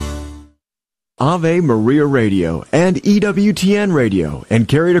Ave Maria Radio and EWTN Radio, and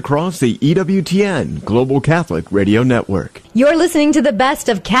carried across the EWTN Global Catholic Radio Network. You're listening to the best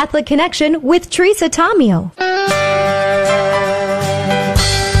of Catholic Connection with Teresa Tomeo.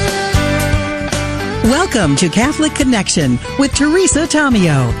 Welcome to Catholic Connection with Teresa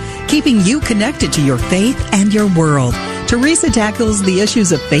Tomeo, keeping you connected to your faith and your world. Teresa tackles the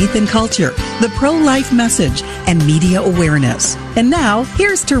issues of faith and culture, the pro-life message, and media awareness. And now,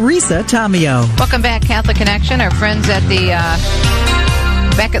 here's Teresa Tomeo. Welcome back, Catholic Connection. Our friends at the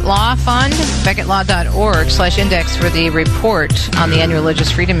Becket Law Fund, becketlaw.org/index for the report on the Annual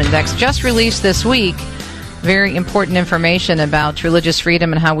Religious Freedom Index, just released this week. Very important information about religious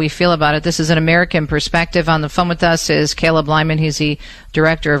freedom and how we feel about it. This is an American perspective. On the phone with us is Caleb Lyman. He's the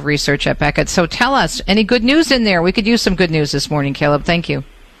Director of Research at Becket. So tell us, any good news in there? We could use some good news this morning, Caleb. Thank you.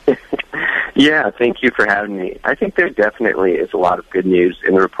 Yeah, thank you for having me. I think there definitely is a lot of good news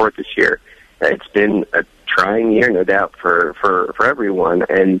in the report this year. It's been a trying year, no doubt, for everyone.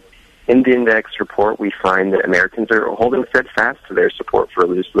 And in the index report, we find that Americans are holding steadfast to their support for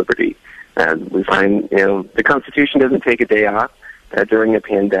religious liberty. We find, the Constitution doesn't take a day off during a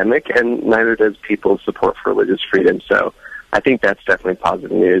pandemic, and neither does people's support for religious freedom. So I think that's definitely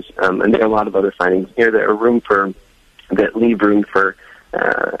positive news. And there are a lot of other findings here that leave room for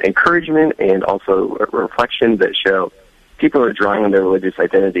encouragement and also reflection that show people are drawing on their religious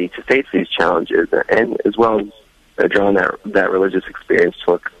identity to face these challenges, and as well as drawing that religious experience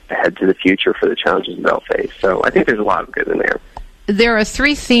to look ahead to the future for the challenges they'll face. So I think there's a lot of good in there. There are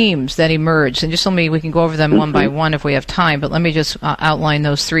three themes that emerged, and just let me, we can go over them one by one if we have time, but let me just outline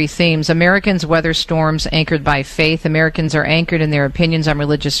those three themes. Americans weather storms anchored by faith. Americans are anchored in their opinions on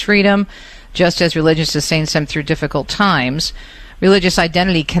religious freedom, just as religion sustains them through difficult times. Religious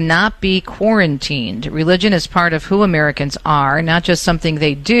identity cannot be quarantined. Religion is part of who Americans are, not just something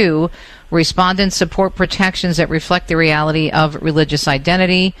they do. Respondents support protections that reflect the reality of religious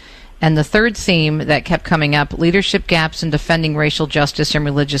identity. And the third theme that kept coming up, leadership gaps in defending racial justice and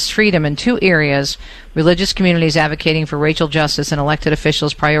religious freedom. In two areas, religious communities advocating for racial justice and elected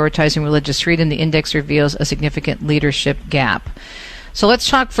officials prioritizing religious freedom, the index reveals a significant leadership gap. So let's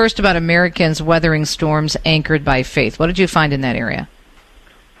talk first about Americans weathering storms anchored by faith. What did you find in that area?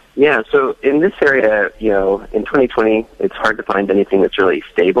 Yeah, so in this area, in 2020, it's hard to find anything that's really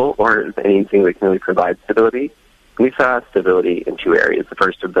stable or anything that can really provide stability. We saw stability in two areas. The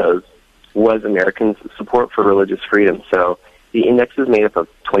first of those was Americans' support for religious freedom. So the index is made up of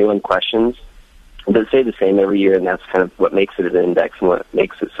 21 questions that stay the same every year, and that's kind of what makes it an index and what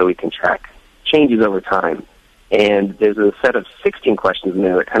makes it so we can track changes over time. And there's a set of 16 questions in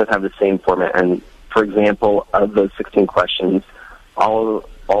there that kind of have the same format. And, for example, of those 16 questions, all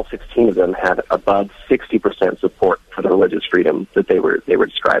 16 of them had above 60% support for the religious freedom that they were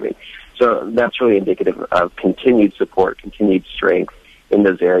describing. So that's really indicative of continued support, continued strength in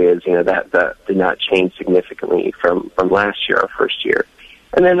those areas, that did not change significantly from last year, our first year.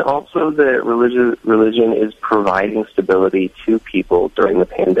 And then also the religion is providing stability to people during the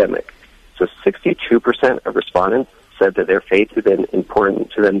pandemic. So 62% of respondents said that their faith had been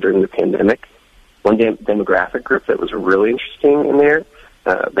important to them during the pandemic. One demographic group that was really interesting in there,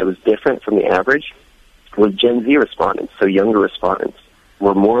 that was different from the average, was Gen Z respondents, so younger respondents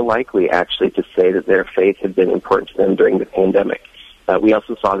were more likely actually to say that their faith had been important to them during the pandemic. We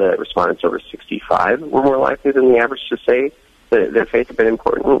also saw that respondents over 65 were more likely than the average to say that their faith had been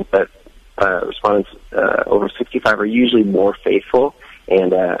important, but respondents over 65 are usually more faithful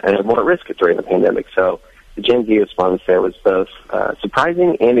and are more at risk during the pandemic. So the Gen Z response there was both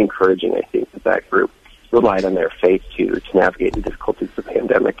surprising and encouraging, I think, that group relied on their faith to navigate the difficulties of the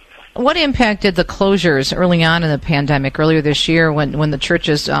pandemic. What impact did the closures early on in the pandemic, earlier this year, when the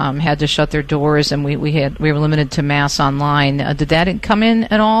churches had to shut their doors and we were limited to Mass online, did that come in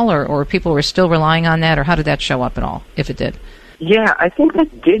at all, or people were still relying on that, or how did that show up at all, if it did? Yeah, I think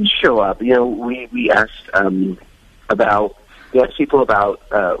that did show up. We asked people about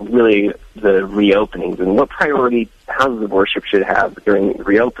really the reopenings and what priority houses of worship should have during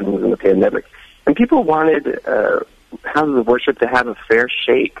reopenings in the pandemic. And people wanted houses of worship to have a fair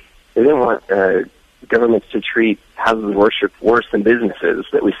shake. They didn't want governments to treat houses of worship worse than businesses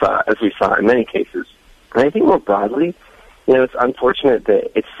as we saw in many cases. And I think more broadly, it's unfortunate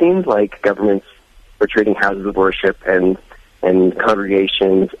that it seems like governments were treating houses of worship and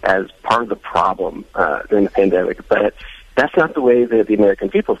congregations as part of the problem during the pandemic. But that's not the way that the American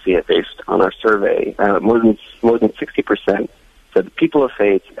people see it based on our survey. More than 60% said the people of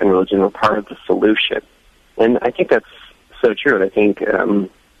faith and religion were part of the solution. And I think that's so true. And I think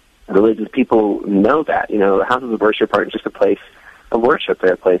religious people know that. Houses of worship aren't just a place of worship.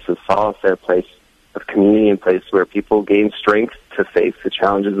 They're a place of solace. They're a place of community, and a place where people gain strength to face the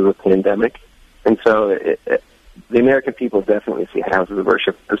challenges of the pandemic. And so the American people definitely see houses of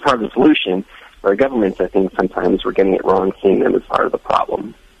worship as part of the solution. Our governments, I think, sometimes we're getting it wrong, seeing them as part of the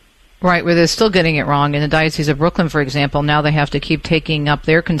problem. Right, where they're still getting it wrong. In the Diocese of Brooklyn, for example, now they have to keep taking up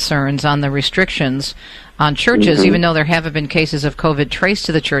their concerns on the restrictions on churches, even though there haven't been cases of COVID traced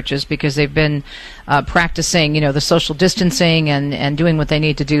to the churches, because they've been practicing, the social distancing and doing what they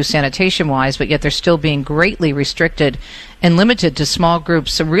need to do sanitation-wise, but yet they're still being greatly restricted and limited to small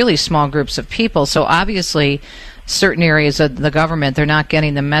groups, really small groups of people. So obviously, certain areas of the government, they're not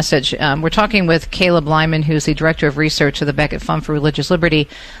getting the message. We're talking with Caleb Lyman, who's the Director of Research of the Becket Fund for Religious Liberty,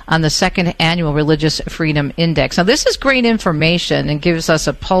 on the second annual Religious Freedom Index. Now, this is great information and gives us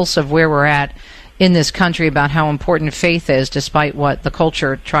a pulse of where we're at in this country about how important faith is, despite what the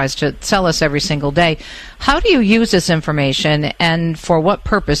culture tries to tell us every single day. How do you use this information, and for what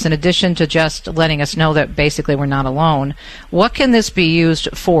purpose, in addition to just letting us know that basically we're not alone? What can this be used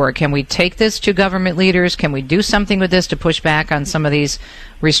for? Can we take this to government leaders? Can we do something with this to push back on some of these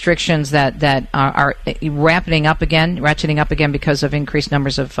restrictions that are ratcheting up again because of increased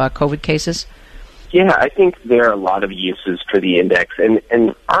numbers of COVID cases? Yeah, I think there are a lot of uses for the index, and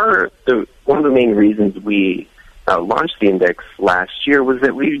one of the main reasons we launched the index last year was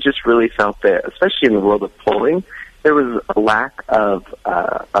that we just really felt that, especially in the world of polling, there was a lack of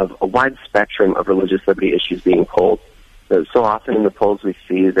a wide spectrum of religious liberty issues being polled. So often in the polls we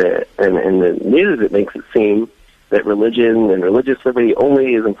see that, and in the news it makes it seem that religion and religious liberty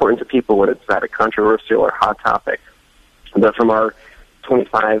only is important to people when it's about a controversial or hot topic. But from our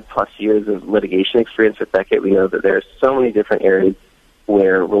 25 plus years of litigation experience at Becket, we know that there are so many different areas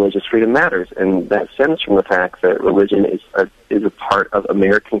where religious freedom matters, and that stems from the fact that religion is a part of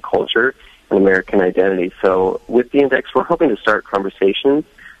American culture and American identity. So with the index, we're hoping to start conversations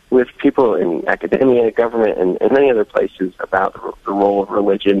with people in academia, government, and many other places about the role of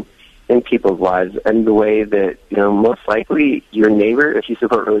religion in people's lives, and the way that, most likely your neighbor, if you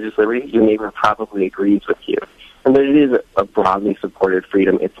support religious liberty, your neighbor probably agrees with you. And that it is a broadly supported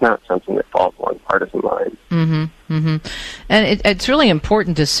freedom. It's not something that falls along partisan lines. And it's really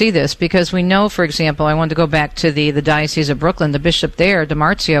important to see this, because we know, for example, I wanted to go back to the Diocese of Brooklyn. The bishop there,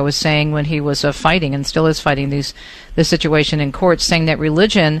 DiMarzio, was saying when he was fighting, and still is fighting this situation in court, saying that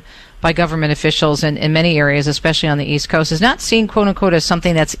religion by government officials in many areas, especially on the East Coast, is not seen, quote unquote, as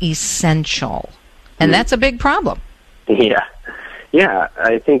something that's essential. And that's a big problem. Yeah,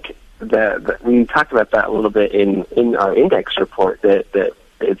 I think that we talked about that a little bit in our index report, that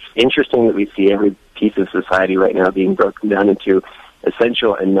it's interesting that we see every piece of society right now being broken down into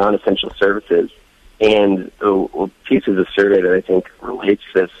essential and non-essential services. And a piece of the survey that I think relates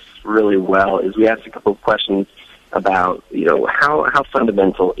this really well is we asked a couple of questions about, how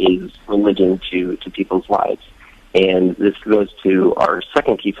fundamental is religion to people's lives. And this goes to our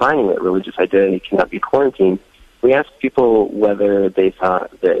second key finding, that religious identity cannot be quarantined. We asked people whether they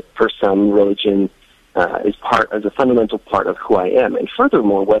thought that for some religion is a fundamental part of who I am, and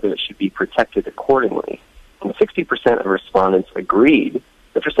furthermore, whether it should be protected accordingly. And 60% of respondents agreed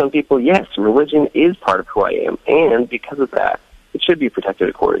that for some people, yes, religion is part of who I am, and because of that, it should be protected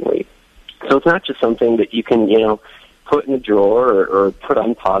accordingly. So it's not just something that you can, put in a drawer or put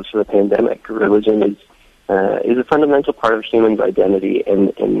on pause for the pandemic. Religion is a fundamental part of humans' identity,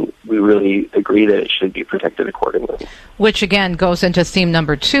 and we really agree that it should be protected accordingly. Which, again, goes into theme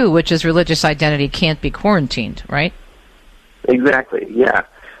number 2, which is religious identity can't be quarantined, right? Exactly, yeah.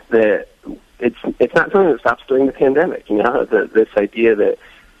 It's not something that stops during the pandemic, this idea that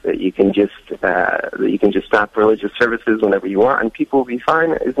you can just stop religious services whenever you want and people will be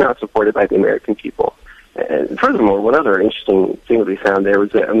fine is not supported by the American people. And furthermore, one other interesting thing that we found there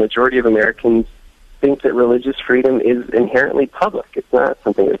was that a majority of Americans think that religious freedom is inherently public. It's not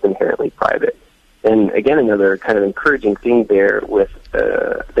something that's inherently private. And again, another kind of encouraging thing there with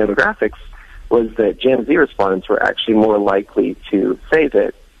demographics was that Gen Z respondents were actually more likely to say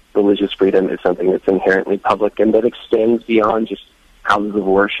that religious freedom is something that's inherently public and that extends beyond just houses of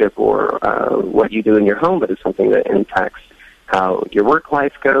worship or what you do in your home, but is something that impacts how your work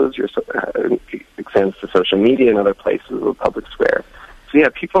life goes, extends to social media and other places of the public square. So yeah,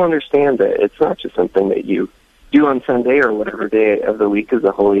 people understand that it's not just something that you do on Sunday or whatever day of the week is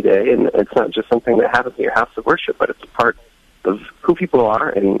a holy day, and it's not just something that happens in your house of worship, but it's a part of who people are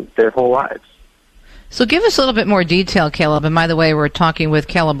and their whole lives. So give us a little bit more detail, Caleb. And by the way, we're talking with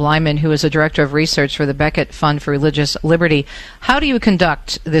Caleb Lyman, who is a director of research for the Becket Fund for Religious Liberty. How do you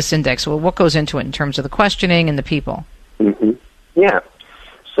conduct this index? Well, what goes into it in terms of the questioning and the people? Mm-hmm. Yeah.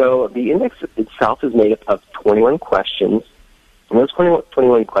 So the index itself is made up of 21 questions, And those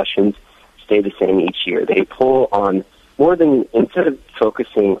 21 questions stay the same each year. They pull on more than, instead of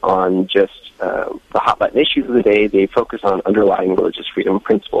focusing on just the hot-button issues of the day, they focus on underlying religious freedom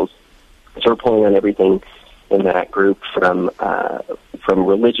principles. So we're pulling on everything in that group from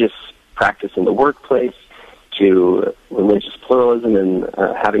religious practice in the workplace to religious pluralism and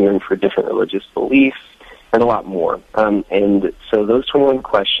having room for different religious beliefs, and a lot more. And so those 21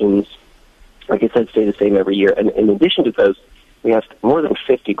 questions, like I said, stay the same every year. And in addition to those, we asked more than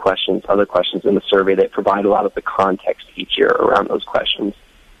 50 questions, other questions in the survey that provide a lot of the context each year around those questions.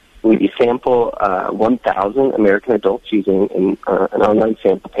 We sample 1,000 American adults using an online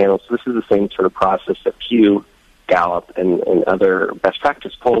sample panel. So this is the same sort of process that Pew, Gallup, and other best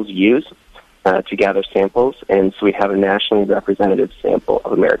practice polls use to gather samples. And so we have a nationally representative sample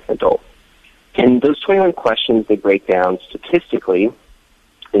of American adults. And those 21 questions, they break down statistically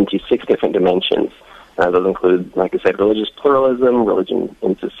into 6 different dimensions. Those include, like I said, religious pluralism, religion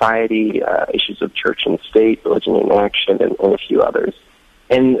in society, issues of church and state, religion in action, and a few others.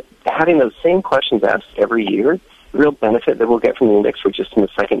 And having those same questions asked every year, the real benefit that we'll get from the index, we're just in the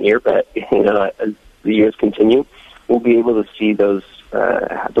second year, but as the years continue, we'll be able to see those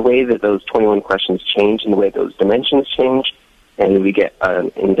the way that those 21 questions change and the way those dimensions change, and we get an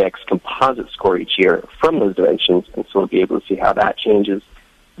index composite score each year from those dimensions, and so we'll be able to see how that changes.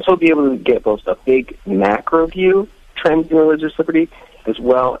 So we'll be able to get both a big macro view, trends in religious liberty, as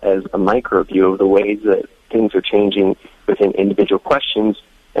well as a micro view of the ways that things are changing within individual questions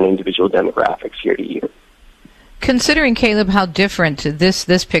and individual demographics year to year. Considering, Caleb, how different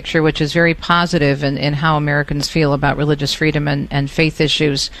this picture, which is very positive in how Americans feel about religious freedom and faith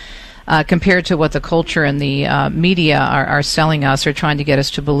issues, compared to what the culture and the media are selling us or trying to get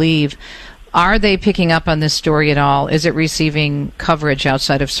us to believe, are they picking up on this story at all? Is it receiving coverage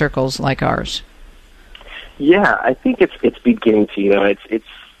outside of circles like ours? Yeah, I think it's beginning to. It's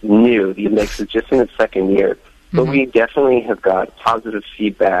new. The index is just in its second year, but we definitely have got positive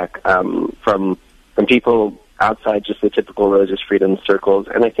feedback from people outside just the typical religious freedom circles,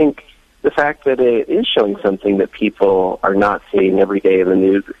 and I think the fact that it is showing something that people are not seeing every day in the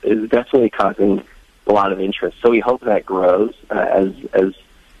news is definitely causing a lot of interest. So we hope that grows as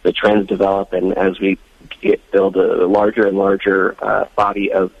the trends develop and as we build a larger and larger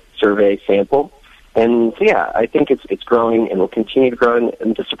body of survey sample. And so, yeah, I think it's growing and will continue to grow.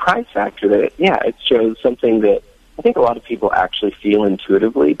 And the surprise factor that, it shows something that I think a lot of people actually feel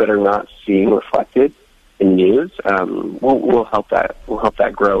intuitively but are not seeing reflected in news. We'll help that. We'll help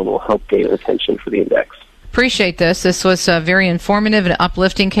that grow, and we'll help gain attention for the index. Appreciate this. This was very informative and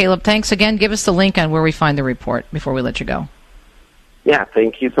uplifting. Caleb, thanks again. Give us the link on where we find the report before we let you go. Yeah,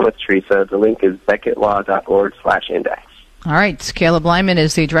 thank you so much, Teresa. The link is BeckettLaw.org/index. All right. Caleb Lyman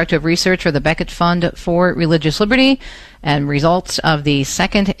is the Director of Research for the Beckett Fund for Religious Liberty, and results of the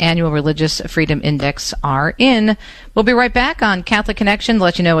second annual Religious Freedom Index are in. We'll be right back on Catholic Connection to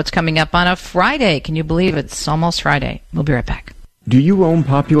let you know what's coming up on a Friday. Can you believe it's almost Friday? We'll be right back. Do you own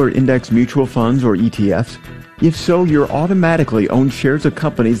popular index mutual funds or ETFs? If so, you're automatically own shares of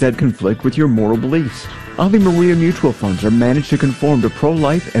companies that conflict with your moral beliefs. Ave Maria mutual funds are managed to conform to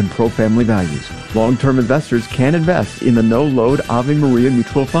pro-life and pro-family values. Long-term investors can invest in the no-load Ave Maria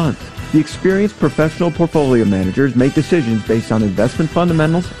mutual funds. The experienced professional portfolio managers make decisions based on investment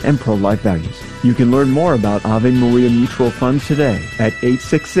fundamentals and pro-life values. You can learn more about Ave Maria mutual funds today at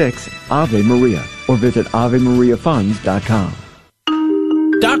 866-AVE-MARIA or visit AveMariaFunds.com.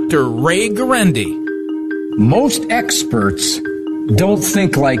 Dr. Ray Guarendi. Most experts don't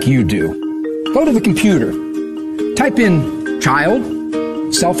think like you do. Go to the computer. Type in child,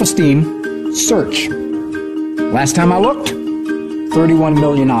 self-esteem, search. Last time I looked, 31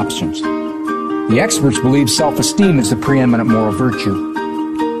 million options. The experts believe self-esteem is the preeminent moral virtue.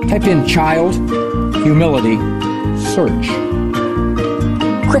 Type in child, humility, search.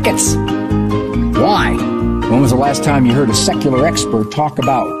 Crickets. Why? When was the last time you heard a secular expert talk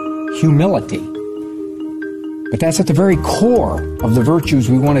about humility? But that's at the very core of the virtues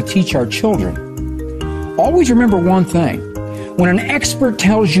we want to teach our children. Always remember one thing. When an expert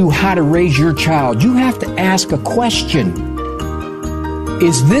tells you how to raise your child, you have to ask a question.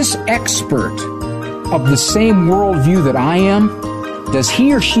 Is this expert of the same worldview that I am? Does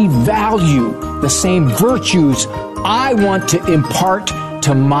he or she value the same virtues I want to impart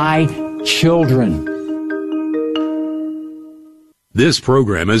to my children? This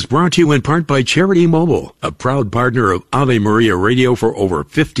program is brought to you in part by Charity Mobile, a proud partner of Ave Maria Radio for over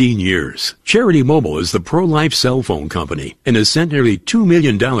 15 years. Charity Mobile is the pro-life cell phone company and has sent nearly $2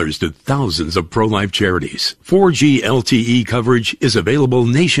 million to thousands of pro-life charities. 4G LTE coverage is available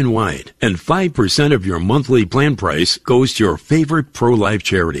nationwide, and 5% of your monthly plan price goes to your favorite pro-life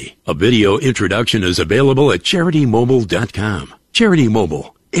charity. A video introduction is available at CharityMobile.com. Charity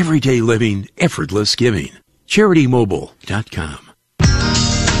Mobile. Everyday living, effortless giving. CharityMobile.com.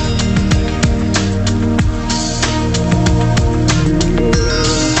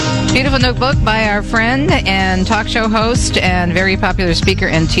 Beautiful notebook by our friend and talk show host and very popular speaker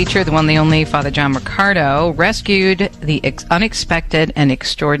and teacher, the one, the only, Father John Riccardo, rescued the unexpected and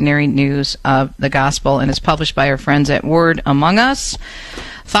extraordinary news of the gospel, and is published by our friends at Word Among Us.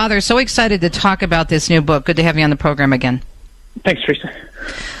 Father, so excited to talk about this new book. Good to have you on the program again. Thanks, Teresa.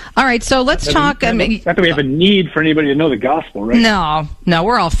 All right, so let's talk. Not that we have a need for anybody to know the gospel, right? No,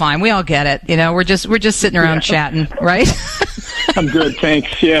 we're all fine. We all get it. You know, we're just sitting around chatting, right? I'm good,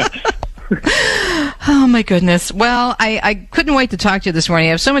 thanks. Yeah. Oh my goodness. Well, I couldn't wait to talk to you this morning.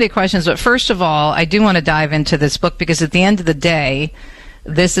 I have so many questions, but first of all, I do want to dive into this book because at the end of the day,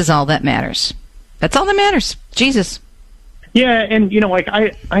 this is all that matters. That's all that matters. Jesus. Yeah, and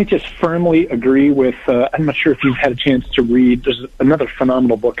I just firmly agree with. I'm not sure if you've had a chance to read. There's another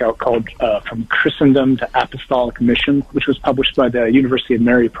phenomenal book out called "From Christendom to Apostolic Mission," which was published by the University of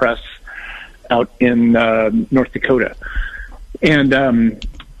Mary Press out in North Dakota. And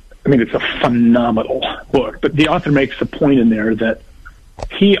it's a phenomenal book. But the author makes a point in there that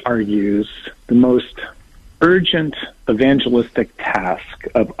he argues the most urgent evangelistic task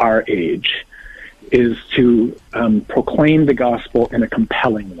of our age is to proclaim the gospel in a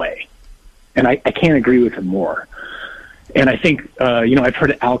compelling way. And I can't agree with him more. And I think, I've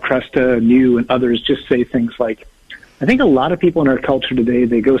heard Al Kresta and you and others just say things like, I think a lot of people in our culture today,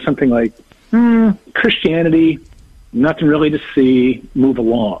 they go something like, Christianity, nothing really to see, move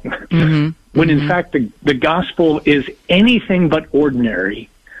along. Mm-hmm. When in fact the gospel is anything but ordinary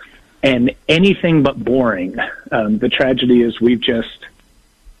and anything but boring. The tragedy is we've just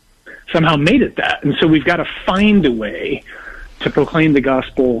somehow made it that. And so we've got to find a way to proclaim the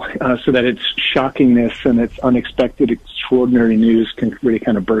gospel so that its shockingness and its unexpected, extraordinary news can really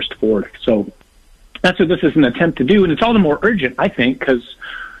kind of burst forth. So that's what this is an attempt to do. And it's all the more urgent, I think, because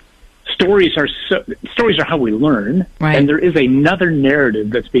stories are how we learn. Right. And there is another narrative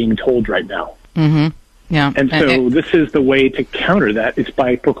that's being told right now. Mm-hmm. Yeah. And so this is the way to counter that. It's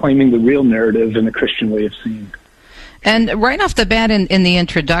by proclaiming the real narrative and the Christian way of seeing. And right off the bat in the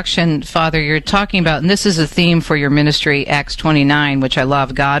introduction, Father, you're talking about, and this is a theme for your ministry, Acts 29, which I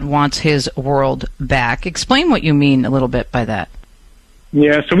love, God wants his world back. Explain what you mean a little bit by that.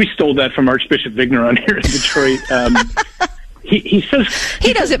 Yeah, so we stole that from Archbishop Vigneron here in Detroit. He says...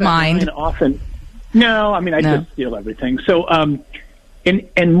 He doesn't mind. Often. No, I just steal everything. So,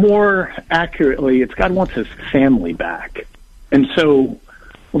 and more accurately, it's God wants his family back. And so,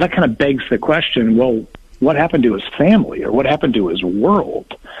 well, that kind of begs the question, well, what happened to his family, or what happened to his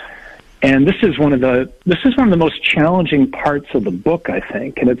world? And this is one of the most challenging parts of the book, I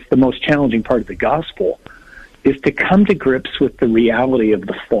think, and it's the most challenging part of the gospel, is to come to grips with the reality of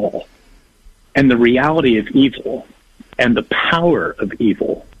the fall and the reality of evil and the power of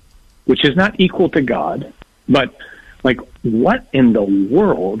evil, which is not equal to God, but like, what in the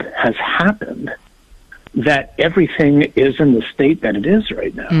world has happened that everything is in the state that it is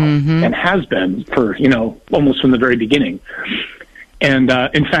right now, mm-hmm. and has been for, almost from the very beginning. And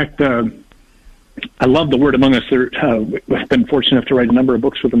in fact, I love the Word Among Us. We've been fortunate enough to write a number of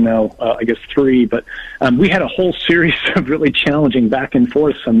books with them now, I guess 3, but we had a whole series of really challenging back and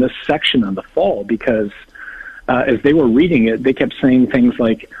forths on this section on the fall, because as they were reading it, they kept saying things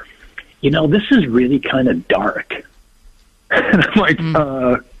like, this is really kind of dark. And I'm like,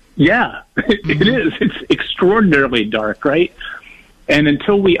 yeah, it is. It's extraordinarily dark, right? And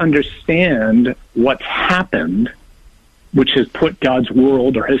until we understand what's happened, which has put God's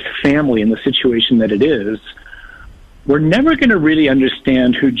world or his family in the situation that it is, we're never going to really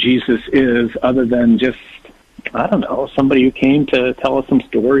understand who Jesus is, other than just, I don't know, somebody who came to tell us some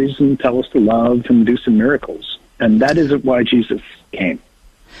stories and tell us to love and do some miracles. And that isn't why Jesus came.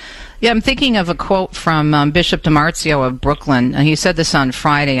 Yeah, I'm thinking of a quote from Bishop DiMarzio of Brooklyn. He said this on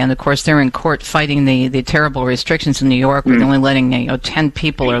Friday, and of course they're in court fighting the terrible restrictions in New York with only letting 10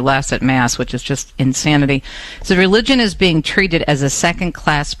 people or less at Mass, which is just insanity. So religion is being treated as a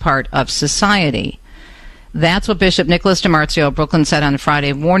second-class part of society. That's what Bishop Nicholas DiMarzio of Brooklyn said on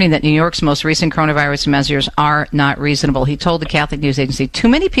Friday, warning that New York's most recent coronavirus measures are not reasonable. He told the Catholic News Agency, too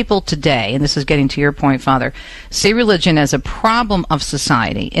many people today, and this is getting to your point, Father, see religion as a problem of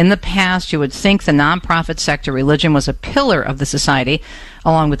society. In the past, you would think the nonprofit sector religion was a pillar of the society,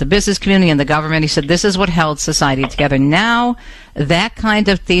 along with the business community and the government. He said this is what held society together. Now, that kind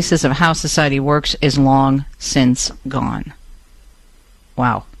of thesis of how society works is long since gone.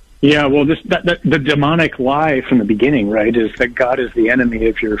 Wow. Yeah, well, the demonic lie from the beginning, right, is that God is the enemy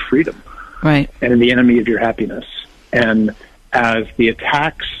of your freedom, right, and the enemy of your happiness. And as the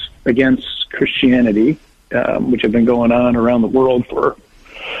attacks against Christianity, which have been going on around the world for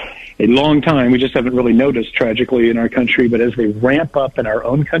a long time, we just haven't really noticed, tragically, in our country, but as they ramp up in our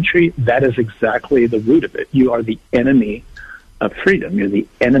own country, that is exactly the root of it. You are the enemy of freedom. You're the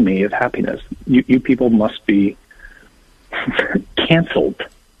enemy of happiness. You people must be canceled.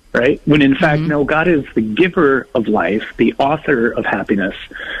 Right? When in fact, no, God is the giver of life, the author of happiness,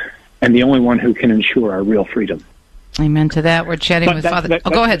 and the only one who can ensure our real freedom. Amen to that. We're chatting with Father.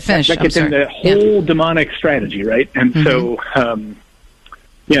 Go ahead, finish. That gets into the whole demonic strategy, right? And so,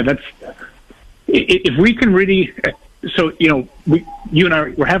 that's, if we can really, so, you and I,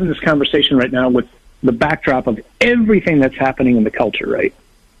 we're having this conversation right now with the backdrop of everything that's happening in the culture, right?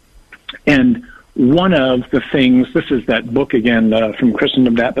 And one of the things, this is that book again, From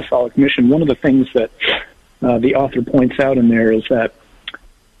Christendom to Apostolic Mission, one of the things that the author points out in there is that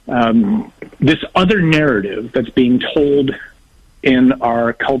this other narrative that's being told in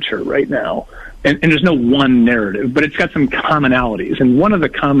our culture right now, and there's no one narrative, but it's got some commonalities. And one of the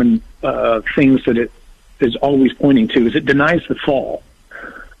common things that it is always pointing to is it denies the fall.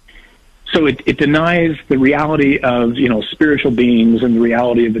 So it denies the reality of, spiritual beings and the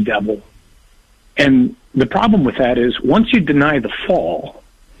reality of the devil. And the problem with that is once you deny the fall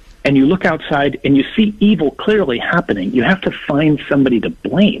and you look outside and you see evil clearly happening, you have to find somebody to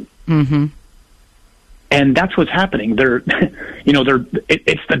blame. Mm-hmm. And that's what's happening. It's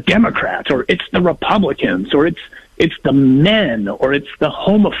the Democrats, or it's the Republicans, or it's the men, or it's the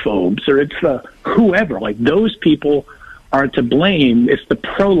homophobes, or it's the whoever. Like, those people are to blame. It's the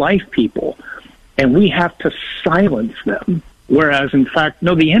pro-life people. And we have to silence them. Whereas, in fact,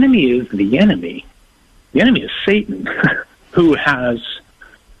 no, the enemy is the enemy. The enemy is Satan, who has,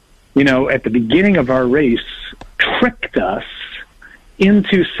 at the beginning of our race, tricked us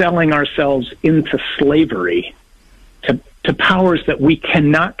into selling ourselves into slavery to powers that we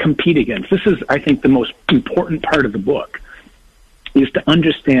cannot compete against. This is, I think, the most important part of the book, is to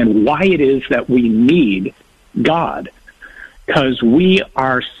understand why it is that we need God, because we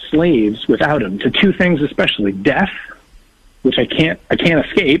are slaves without him to two things, especially death, which I can't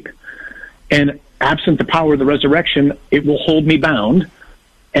escape, and absent the power of the resurrection, it will hold me bound,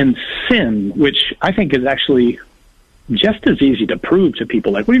 and sin, which I think is actually just as easy to prove to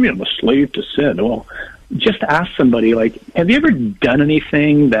people. Like, what do you mean I'm a slave to sin? Well, just ask somebody, like, have you ever done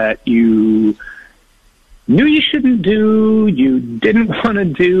anything that you knew you shouldn't do, you didn't want to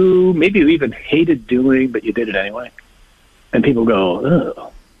do, maybe you even hated doing, but you did it anyway? And people go,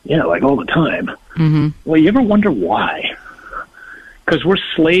 oh, yeah, like all the time. Mm-hmm. Well, you ever wonder why? Because we're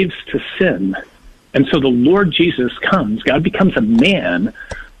slaves to sin. And so the Lord Jesus comes, God becomes a man,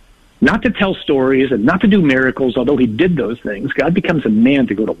 not to tell stories and not to do miracles, although he did those things. God becomes a man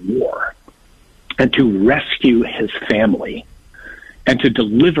to go to war and to rescue his family and to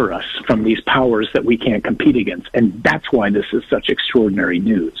deliver us from these powers that we can't compete against. And that's why this is such extraordinary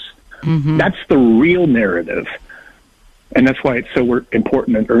news. Mm-hmm. That's the real narrative. And that's why it's so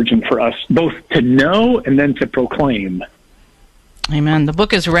important and urgent for us both to know and then to proclaim. Amen. The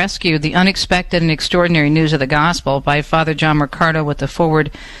book is Rescue, The Unexpected and Extraordinary News of the Gospel by Father John Mercado, with the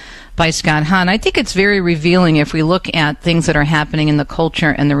foreword by Scott Hahn. I think it's very revealing if we look at things that are happening in the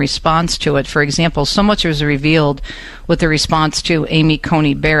culture and the response to it. For example, so much was revealed with the response to Amy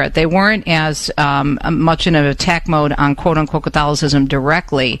Coney Barrett. They weren't as much in an attack mode on quote-unquote Catholicism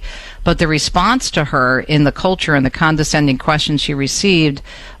directly, but the response to her in the culture and the condescending questions she received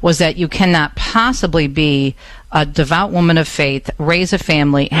was that you cannot possibly be a devout woman of faith, raise a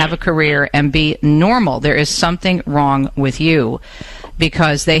family, have a career, and be normal. There is something wrong with you.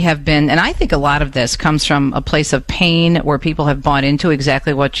 Because they have been, and I think a lot of this comes from a place of pain where people have bought into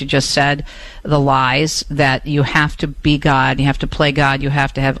exactly what you just said, the lies that you have to be God, you have to play God, you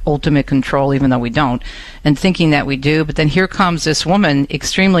have to have ultimate control, even though we don't, and thinking that we do. But then here comes this woman,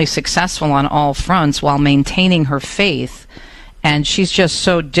 extremely successful on all fronts while maintaining her faith, and she's just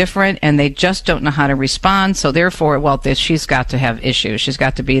so different, and they just don't know how to respond. So therefore, well, she's got to have issues. She's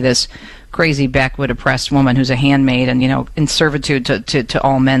got to be this crazy backwood oppressed woman who's a handmaid and, in servitude to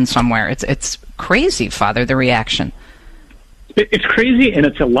all men somewhere. It's crazy, Father, the reaction. It's crazy and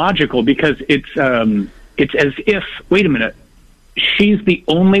it's illogical because it's as if, wait a minute, she's the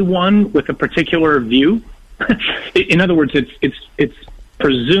only one with a particular view. In other words, it's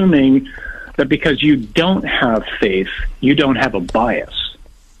presuming that because you don't have faith, you don't have a bias.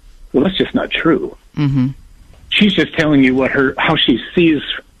 Well, that's just not true. Mm-hmm. She's just telling you how she sees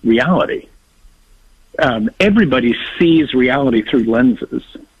reality. Everybody sees reality through lenses,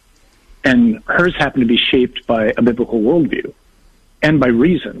 and hers happen to be shaped by a biblical worldview and by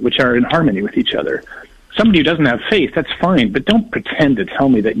reason, which are in harmony with each other. Somebody who doesn't have faith, that's fine, but don't pretend to tell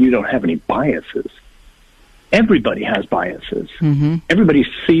me that you don't have any biases. Everybody has biases. Mm-hmm. Everybody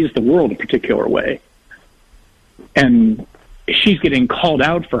sees the world a particular way. And she's getting called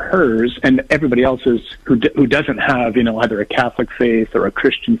out for hers, and everybody else's who doesn't have, either a Catholic faith or a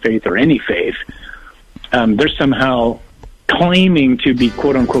Christian faith or any faith, they're somehow claiming to be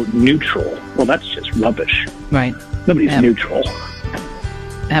quote-unquote neutral. Well, that's just rubbish. Right. Nobody's neutral.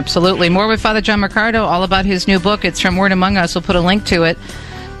 Absolutely. More with Father John Riccardo, all about his new book. It's from Word Among Us. We'll put a link to it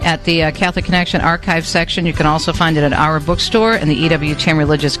at the Catholic Connection archive section. You can also find it at our bookstore and the EWTN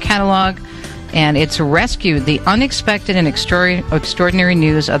Religious Catalog. And it's Rescued, the Unexpected and Extraordinary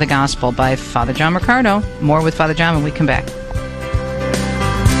News of the Gospel by Father John Riccardo. More with Father John when we come back.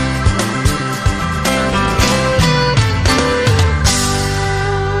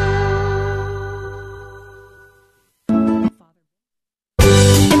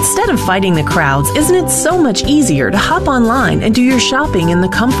 Instead of fighting the crowds, isn't it so much easier to hop online and do your shopping in the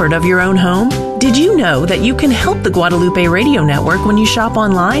comfort of your own home? Did you know that you can help the Guadalupe Radio Network when you shop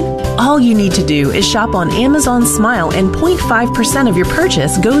online? All you need to do is shop on Amazon Smile and 0.5% of your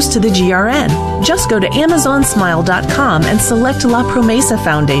purchase goes to the GRN. Just go to AmazonSmile.com and select La Promesa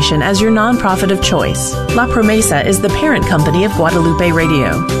Foundation as your nonprofit of choice. La Promesa is the parent company of Guadalupe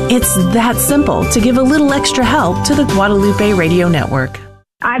Radio. It's that simple to give a little extra help to the Guadalupe Radio Network.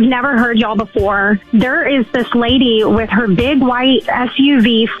 I've never heard y'all before. There is this lady with her big white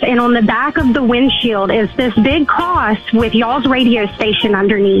SUV, and on the back of the windshield is this big cross with y'all's radio station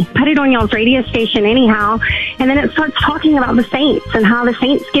underneath. Put it on y'all's radio station anyhow, and then it starts talking about the saints and how the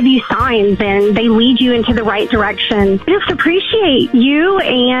saints give you signs and they lead you into the right direction. I just appreciate you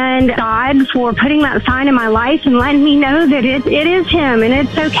and God for putting that sign in my life and letting me know that it is Him and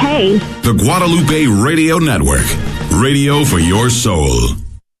it's okay. The Guadalupe Radio Network. Radio for your soul.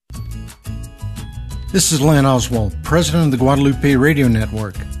 This is Len Oswald, President of the Guadalupe Radio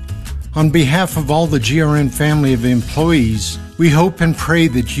Network. On behalf of all the GRN family of employees, we hope and pray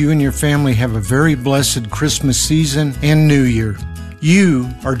that you and your family have a very blessed Christmas season and New Year. You,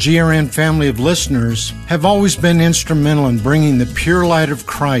 our GRN family of listeners, have always been instrumental in bringing the pure light of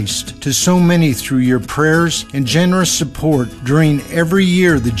Christ to so many through your prayers and generous support during every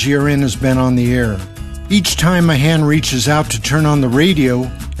year the GRN has been on the air. Each time a hand reaches out to turn on the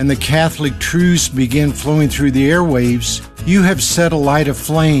radio and the Catholic truths begin flowing through the airwaves, you have set a light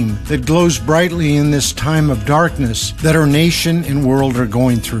aflame that glows brightly in this time of darkness that our nation and world are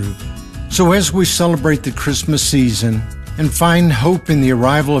going through. So as we celebrate the Christmas season and find hope in the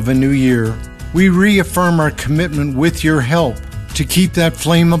arrival of a new year, we reaffirm our commitment with your help to keep that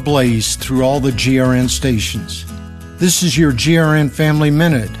flame ablaze through all the GRN stations. This is your GRN Family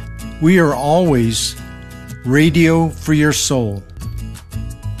Minute. We are always radio for your soul.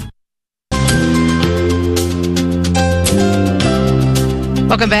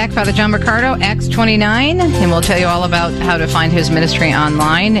 Welcome back, Father John Riccardo, Acts 29, and we'll tell you all about how to find his ministry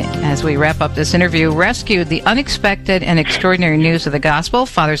online as we wrap up this interview. Rescued, the Unexpected and Extraordinary News of the Gospel,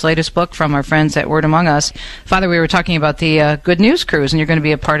 Father's latest book from our friends at Word Among Us. Father, we were talking about the Good News Cruise, and you're going to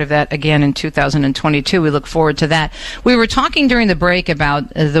be a part of that again in 2022. We look forward to that. We were talking during the break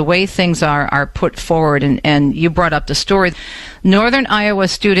about the way things are put forward, and you brought up the story. Northern Iowa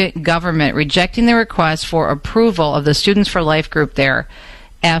student government rejecting the request for approval of the Students for Life group there,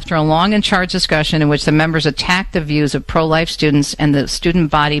 after a long and charged discussion in which the members attacked the views of pro-life students and the student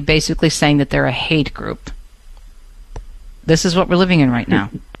body, basically saying that they're a hate group. This is what we're living in right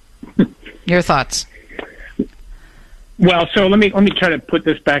now. Your thoughts? Well, so let me try to put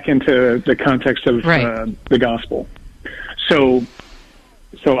this back into the context of the gospel. So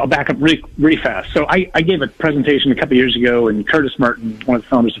I'll back up really fast. So I gave a presentation a couple of years ago, and Curtis Martin, one of the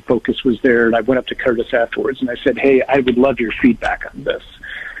founders of Focus, was there, and I went up to Curtis afterwards, and I said, hey, I would love your feedback on this.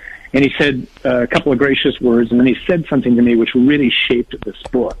 And he said a couple of gracious words, and then he said something to me which really shaped this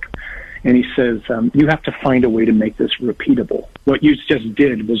book. And he says, you have to find a way to make this repeatable. What you just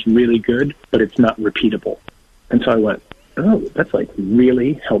did was really good, but it's not repeatable. And so I went, oh, that's like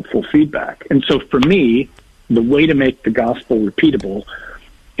really helpful feedback. And so for me, the way to make the gospel repeatable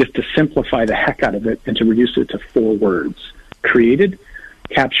is to simplify the heck out of it and to reduce it to 4 words: created,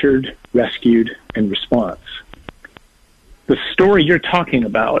 captured, rescued, and response. The story you're talking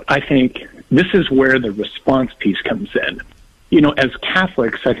about, I think this is where the response piece comes in. You know, as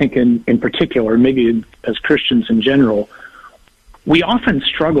Catholics, I think in particular, maybe as Christians in general, we often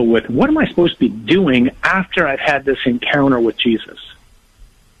struggle with, what am I supposed to be doing after I've had this encounter with Jesus?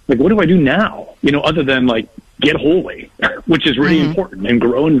 Like, what do I do now? You know, other than like get holy, which is really important, and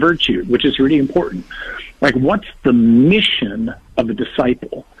grow in virtue, which is really important. Like, what's the mission of a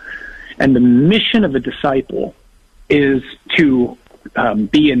disciple? And the mission of a disciple is to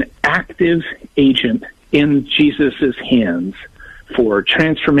be an active agent in Jesus's hands for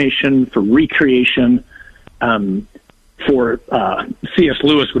transformation, for recreation, for C.S.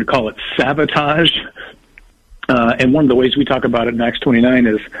 Lewis would call it sabotage. And one of the ways we talk about it in Acts 29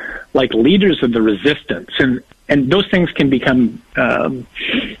 is like leaders of the resistance. And those things can become,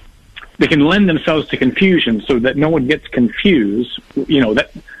 they can lend themselves to confusion so that no one gets confused. You know,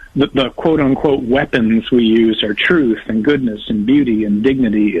 that the quote-unquote weapons we use are truth and goodness and beauty and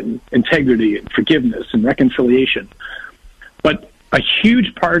dignity and integrity and forgiveness and reconciliation. But a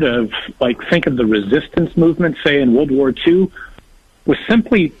huge part of, like, think of the resistance movement, say, in World War II, was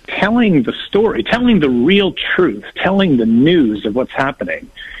simply telling the story, telling the real truth, telling the news of what's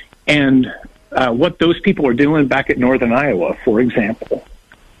happening. And what those people are doing back at Northern Iowa, for example,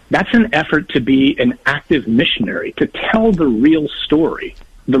 that's an effort to be an active missionary, to tell the real story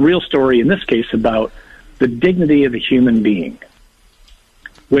in this case about the dignity of a human being,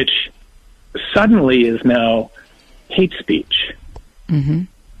 which suddenly is now hate speech. Mm-hmm.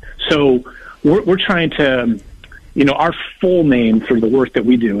 So we're trying to, you know, our full name for the work that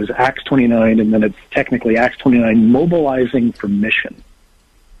we do is Acts 29, and then it's technically Acts 29, Mobilizing for Mission.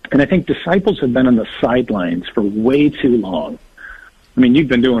 And I think disciples have been on the sidelines for way too long. I mean, you've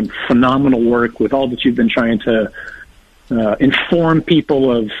been doing phenomenal work with all that you've been trying to inform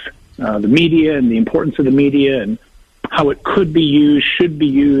people of the media and the importance of the media and how it could be used, should be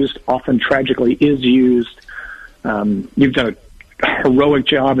used, often tragically is used. You've done a heroic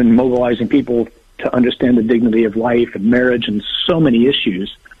job in mobilizing people to understand the dignity of life and marriage and so many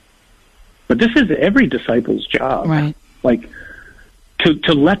issues. But this is every disciple's job. Right. Like,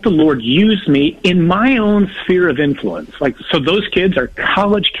 to let the Lord use me in my own sphere of influence. Like, so those kids are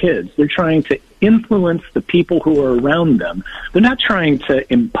college kids. They're trying to influence the people who are around them. They're not trying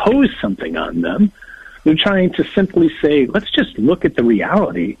to impose something on them. They're trying to simply say, let's just look at the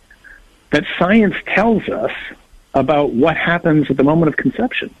reality that science tells us about what happens at the moment of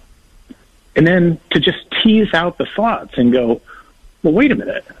conception. And then to just tease out the thoughts and go, well, wait a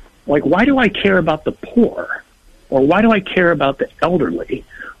minute. Like, why do I care about the poor? Or why do I care about the elderly?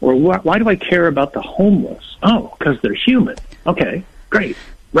 Or why do I care about the homeless? Oh, because they're human. Okay, great.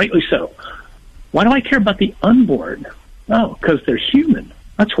 Rightly so. Why do I care about the unborn? Oh, because they're human.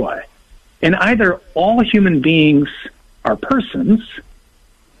 That's why. And either all human beings are persons,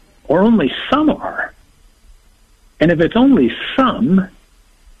 or only some are. And if it's only some,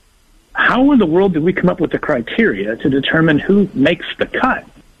 how in the world did we come up with the criteria to determine who makes the cut?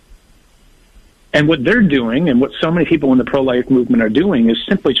 And what they're doing, and what so many people in the pro-life movement are doing, is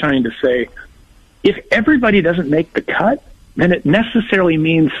simply trying to say, if everybody doesn't make the cut, then it necessarily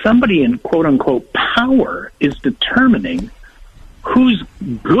means somebody in quote-unquote power is determining who's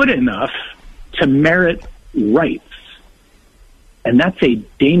good enough to merit rights. And that's a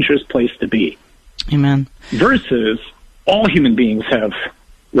dangerous place to be. Amen. Versus all human beings have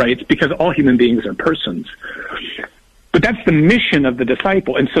rights because all human beings are persons. But that's the mission of the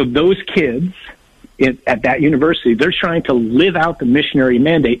disciple. And so those kids at that university, they're trying to live out the missionary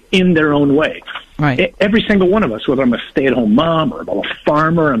mandate in their own way. Right. Every single one of us, whether I'm a stay-at-home mom or I'm a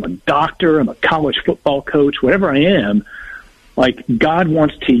farmer, I'm a doctor, I'm a college football coach, whatever I am, like, God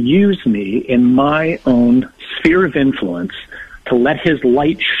wants to use me in my own sphere of influence to let his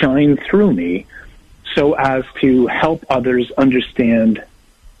light shine through me so as to help others understand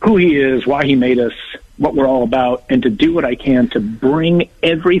who he is, why he made us, what we're all about, and to do what I can to bring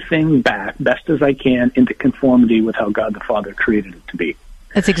everything back, best as I can, into conformity with how God the Father created it to be.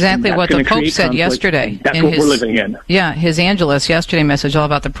 That's exactly what the Pope said yesterday. That's what we're living in. Yeah, his Angelus yesterday message, all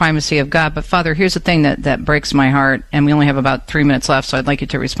about the primacy of God. But, Father, here's the thing that breaks my heart, and we only have about 3 minutes left, so I'd like you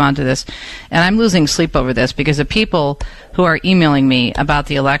to respond to this. And I'm losing sleep over this because the people who are emailing me about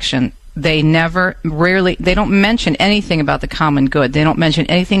the election, they don't mention anything about the common good. They don't mention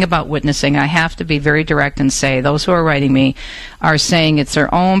anything about witnessing. I have to be very direct and say those who are writing me are saying it's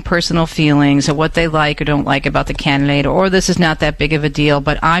their own personal feelings of what they like or don't like about the candidate, or this is not that big of a deal,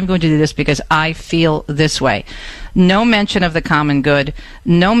 but I'm going to do this because I feel this way. No mention of the common good.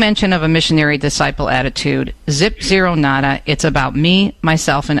 No mention of a missionary disciple attitude. Zip, zero, nada. It's about me,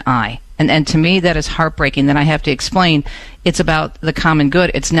 myself, and I. And to me, that is heartbreaking. Then I have to explain it's about the common good.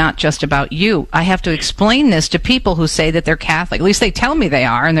 It's not just about you. I have to explain this to people who say that they're Catholic. At least they tell me they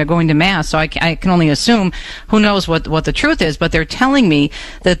are, and they're going to Mass. So I can only assume, who knows what the truth is. But they're telling me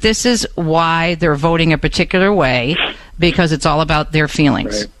that this is why they're voting a particular way, because it's all about their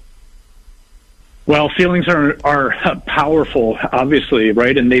feelings. Right. Well, feelings are powerful, obviously,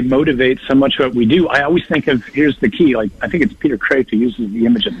 right? And they motivate so much what we do. I always think of, here's the key, like I think it's Peter Craig who uses the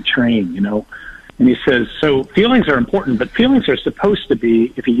image of the train, and he says, so feelings are important, but feelings are supposed to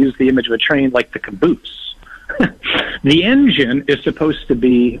be, if you use the image of a train, like the caboose. The engine is supposed to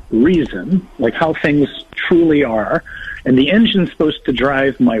be reason, like how things truly are, and the engine's supposed to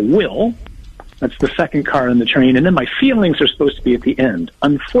drive my will. That's the second car in the train, and then my feelings are supposed to be at the end.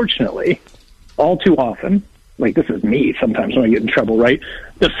 Unfortunately, all too often, like this is me sometimes when I get in trouble, right?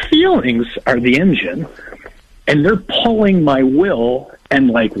 The feelings are the engine, and they're pulling my will, and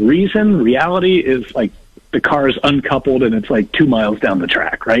like reason, reality is like the car is uncoupled and it's like 2 miles down the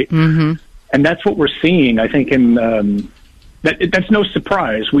track, right? Mm-hmm. And that's what we're seeing, I think, in that's no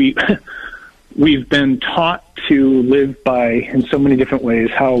surprise. We've been taught to live by, in so many different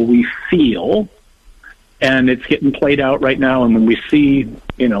ways, how we feel, and it's getting played out right now. And when we see,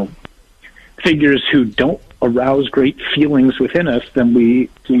 figures who don't arouse great feelings within us, then we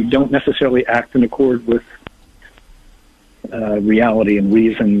don't necessarily act in accord with reality and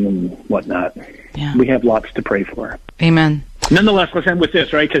reason and whatnot. Yeah. We have lots to pray for. Amen. Nonetheless, let's end with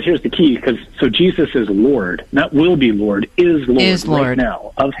this, right? Because here's the key. So Jesus is Lord, not will be Lord, is Lord right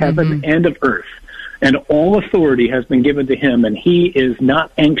now, of heaven and of earth. And all authority has been given to him, and he is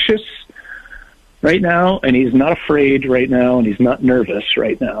not anxious right now, and he's not afraid right now, and he's not nervous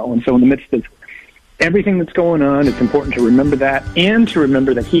right now. And so in the midst of everything that's going on, it's important to remember that, and to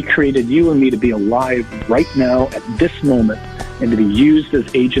remember that he created you and me to be alive right now at this moment, and to be used as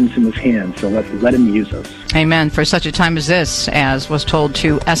agents in his hands. So let's let him use us. Amen. For such a time as this, as was told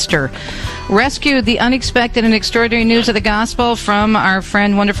to Esther. Rescued the unexpected and extraordinary news of the gospel from our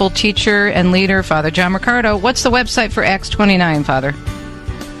friend, wonderful teacher and leader, Father John Riccardo. What's the website for Acts 29, Father?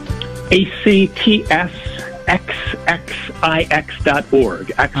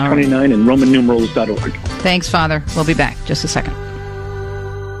 ACTSXXIX.org. Acts 29 and Roman numerals.org. Thanks, Father. We'll be back just a second.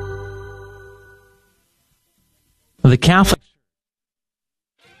 The Catholic.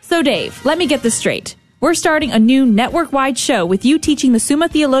 So, Dave, let me get this straight. We're starting a new network-wide show with you teaching the Summa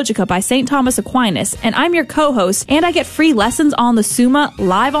Theologica by St. Thomas Aquinas, and I'm your co-host, and I get free lessons on the Summa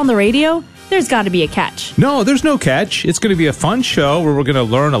live on the radio? There's got to be a catch. No, there's no catch. It's going to be a fun show where we're going to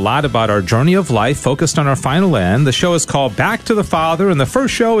learn a lot about our journey of life focused on our final end. The show is called Back to the Father, and the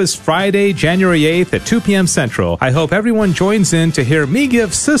first show is Friday, January 8th at 2 p.m. Central. I hope everyone joins in to hear me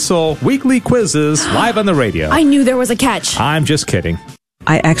give Sissel weekly quizzes live on the radio. I knew there was a catch. I'm just kidding.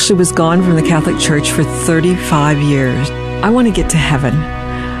 I actually was gone from the Catholic Church for 35 years. I want to get to heaven.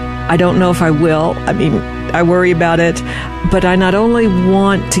 I don't know if I will. I worry about it. But I not only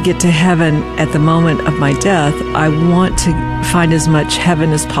want to get to heaven at the moment of my death, I want to find as much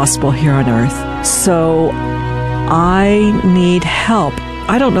heaven as possible here on earth. So I need help.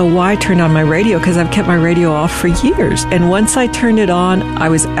 I don't know why I turned on my radio, because I've kept my radio off for years. And once I turned it on, I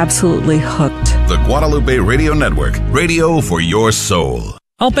was absolutely hooked. The Guadalupe Radio Network, radio for your soul.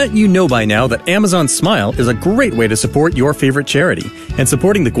 I'll bet you know by now that Amazon Smile is a great way to support your favorite charity. And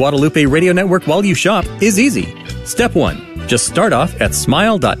supporting the Guadalupe Radio Network while you shop is easy. Step 1. Just start off at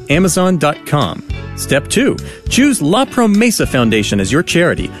smile.amazon.com. Step 2. Choose La Promesa Foundation as your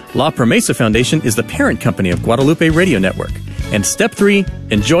charity. La Promesa Foundation is the parent company of Guadalupe Radio Network. And Step 3.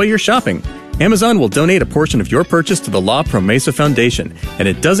 Enjoy your shopping. Amazon will donate a portion of your purchase to the La Promesa Foundation, and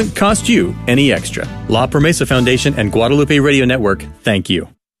it doesn't cost you any extra. La Promesa Foundation and Guadalupe Radio Network, thank you.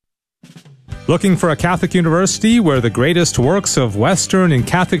 Looking for a Catholic university where the greatest works of Western and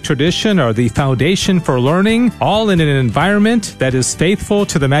Catholic tradition are the foundation for learning, all in an environment that is faithful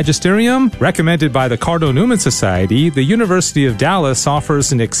to the magisterium? Recommended by the Cardinal Newman Society, the University of Dallas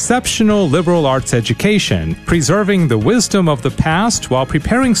offers an exceptional liberal arts education, preserving the wisdom of the past while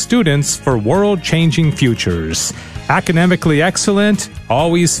preparing students for world-changing futures. Academically excellent,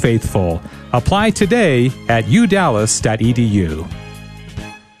 always faithful. Apply today at udallas.edu.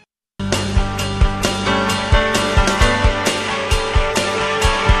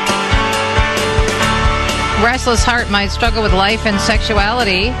 Restless Heart, My Struggle with Life and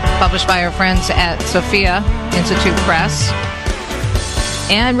Sexuality, published by our friends at Sophia Institute Press.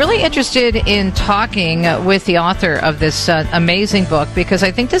 And really interested in talking with the author of this amazing book, because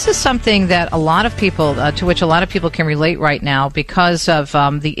I think this is something that a lot of people, to which a lot of people can relate right now because of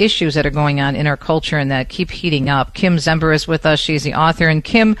the issues that are going on in our culture and that keep heating up. Kim Zember is with us. She's the author. And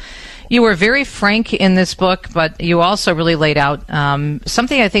Kim, you were very frank in this book, but you also really laid out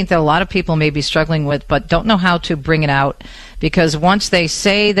something I think that a lot of people may be struggling with, but don't know how to bring it out. Because once they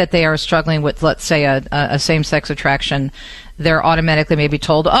say that they are struggling with, let's say, a same-sex attraction, they're automatically maybe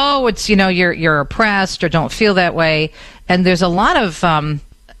told, oh, it's, you're oppressed or don't feel that way. And there's a lot of,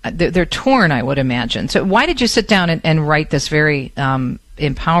 they're torn, I would imagine. So why did you sit down and write this very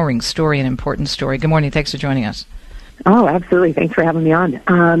empowering story and important story? Good morning. Thanks for joining us. Oh, absolutely. Thanks for having me on.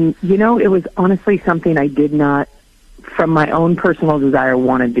 It was honestly something I did not, from my own personal desire,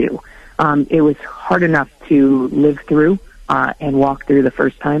 want to do. It was hard enough to live through and walk through the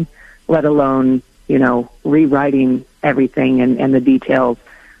first time, let alone, rewriting everything and the details.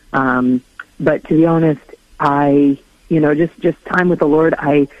 But to be honest, just time with the Lord,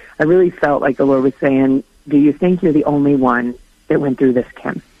 I really felt like the Lord was saying, do you think you're the only one that went through this,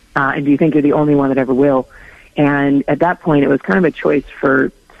 Kim? And do you think you're the only one that ever will? And at that point, it was kind of a choice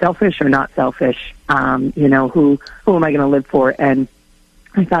for selfish or not selfish. Who am I going to live for? And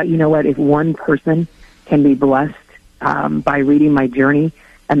I thought, you know what, if one person can be blessed by reading my journey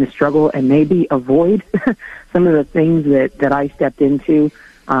and the struggle and maybe avoid some of the things that I stepped into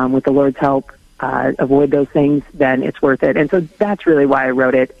with the Lord's help, avoid those things, then it's worth it. And so that's really why I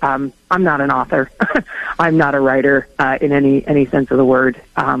wrote it. I'm not an author. I'm not a writer in any sense of the word.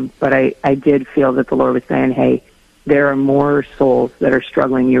 But I did feel that the Lord was saying, hey, there are more souls that are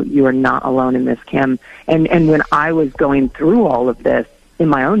struggling. You are not alone in this, Kim. And when I was going through all of this in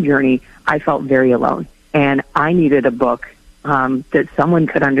my own journey, I felt very alone. And I needed a book that someone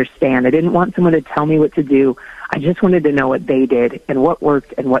could understand. I didn't want someone to tell me what to do. I just wanted to know what they did and what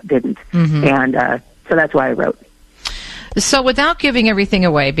worked and what didn't. Mm-hmm. And so that's why I wrote. So without giving everything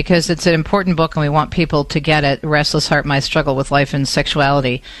away, because it's an important book and we want people to get it, Restless Heart, My Struggle with Life and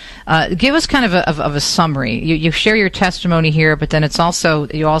Sexuality, give us kind of a summary. You share your testimony here, but then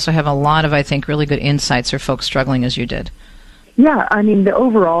you also have a lot of, I think, really good insights for folks struggling as you did. Yeah, I mean, the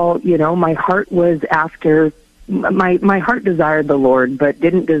overall, my heart was after... My heart desired the Lord, but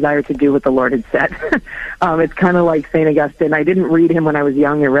didn't desire to do what the Lord had said. It's kind of like St. Augustine. I didn't read him when I was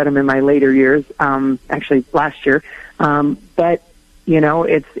young. I read him in my later years, actually last year. But,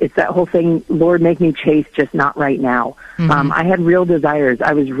 it's that whole thing, Lord, make me chaste, just not right now. Mm-hmm. I had real desires.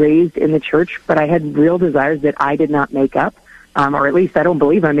 I was raised in the church, but I had real desires that I did not make up, or at least I don't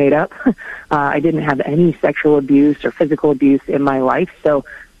believe I made up. I didn't have any sexual abuse or physical abuse in my life, so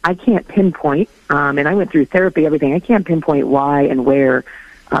I can't pinpoint, and I went through therapy, everything. I can't pinpoint why and where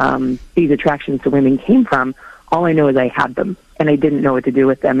these attractions to women came from. All I know is I had them, and I didn't know what to do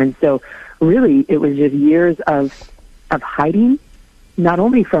with them. And so really it was just years of hiding, not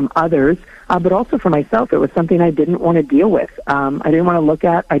only from others, but also for myself. It was something I didn't want to deal with. I didn't want to look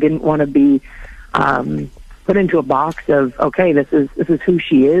at. I didn't want to be put into a box of, okay, this is who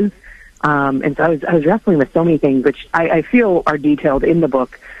she is. And so I was wrestling with so many things, which I feel are detailed in the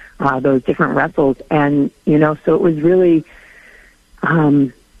book, those different wrestles. And, so it was really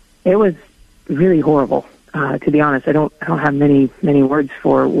horrible, to be honest. I don't have many words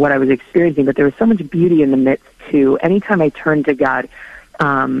for what I was experiencing, but there was so much beauty in the midst too. Anytime I turned to God,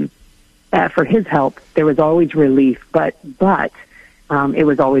 for his help, there was always relief, but it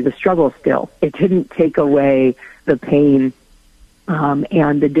was always a struggle still. It didn't take away the pain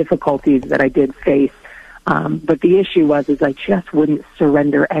and the difficulties that I did face. But the issue was I just wouldn't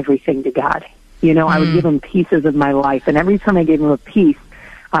surrender everything to God. I would give him pieces of my life, and every time I gave him a piece,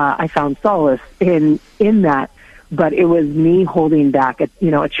 I found solace in that. But it was me holding back,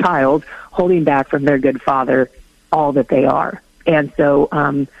 a child holding back from their good father all that they are. And so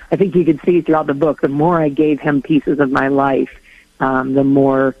I think you could see throughout the book, the more I gave him pieces of my life, the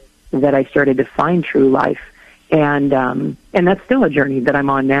more that I started to find true life. And that's still a journey that I'm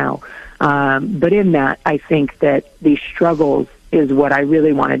on now. But in that, I think that these struggles is what I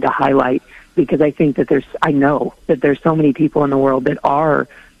really wanted to highlight, because I think that I know that there's so many people in the world that are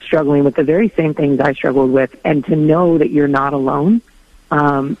struggling with the very same things I struggled with. And to know that you're not alone,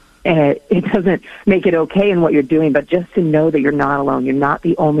 it doesn't make it okay in what you're doing, but just to know that you're not alone. You're not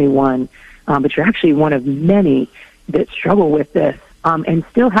the only one, but you're actually one of many that struggle with this. And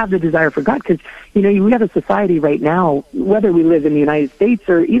still have the desire for God, because, we have a society right now, whether we live in the United States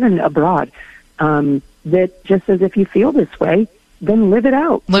or even abroad, that just says if you feel this way, then live it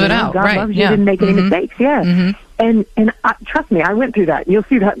out. Live it out, God right. loves you, didn't make any mistakes, Mm-hmm. And trust me, I went through that. You'll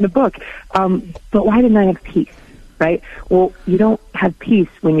see that in the book. But why didn't I have peace, right? Well, you don't have peace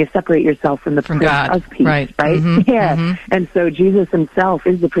when you separate yourself from the Prince God. of Peace, right? Yeah. Mm-hmm. And so Jesus himself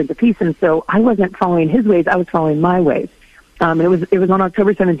is the Prince of Peace, and so I wasn't following his ways, I was following my ways. It was on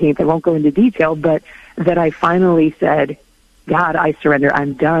October 17th, I won't go into detail, but that I finally said, God, I surrender.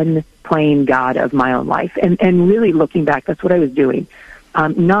 I'm done playing God of my own life. And really looking back, that's what I was doing.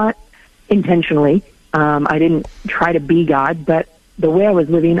 Not intentionally. I didn't try to be God, but the way I was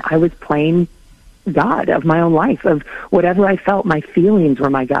living, I was playing God of my own life, of whatever I felt. My feelings were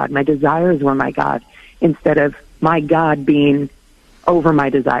my God. My desires were my God, instead of my God being over my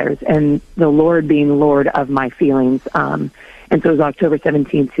desires and the Lord being Lord of my feelings. And so it was October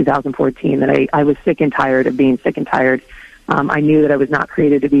 17th, 2014, that I was sick and tired of being sick and tired. I knew that I was not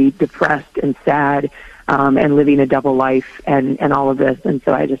created to be depressed and sad and living a double life and all of this. And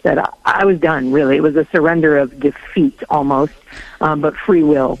so I just said, I was done, really. It was a surrender of defeat almost, but free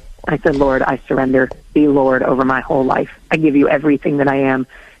will. I said, Lord, I surrender. Be Lord over my whole life. I give you everything that I am,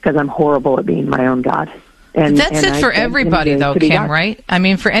 because I'm horrible at being my own God. And that's it for everybody, though, Kim, right? I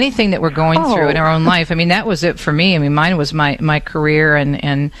mean, for anything that we're going through in our own life. I mean, that was it for me. I mean, mine was my career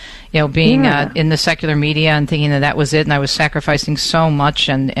and being in the secular media and thinking that was it, and I was sacrificing so much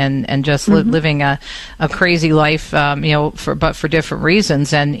and just living a crazy life, for different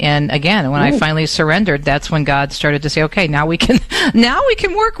reasons. And again, when I finally surrendered, that's when God started to say, okay, now we can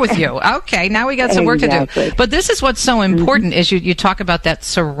work with you. Okay, now we got some work to do. But this is what's so important is you talk about that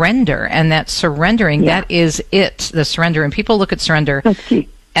surrender and that surrendering. That is it, the surrender. And people look at surrender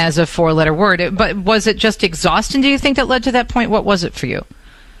as a 4-letter word. But was it just exhaustion, do you think, that led to that point? What was it for you?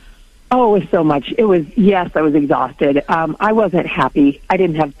 Oh, it was so much. It was, yes, I was exhausted. I wasn't happy. I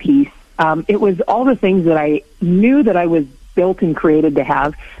didn't have peace. It was all the things that I knew that I was built and created to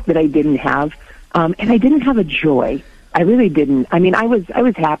have that I didn't have. And I didn't have a joy. I really didn't. I mean, I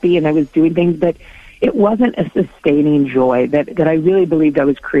was happy and I was doing things, but it wasn't a sustaining joy that I really believed I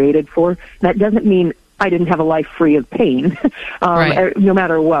was created for. That doesn't mean I didn't have a life free of pain. No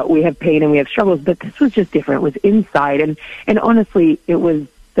matter what, we have pain and we have struggles, but this was just different. It was inside. And honestly, it was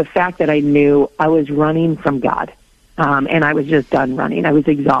the fact that I knew I was running from God. And I was just done running. I was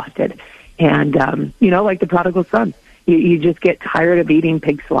exhausted. And, like the prodigal son, you just get tired of eating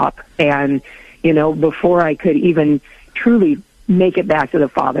pig slop. And, before I could even truly make it back to the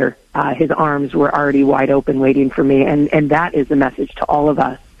Father, his arms were already wide open waiting for me. And that is the message to all of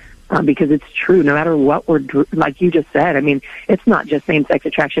us. Because it's true, no matter what like you just said, I mean, it's not just same-sex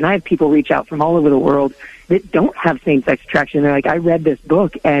attraction. I have people reach out from all over the world that don't have same-sex attraction. They're like, I read this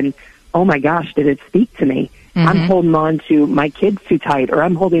book, and oh my gosh, did it speak to me? I'm holding on to my kids too tight, or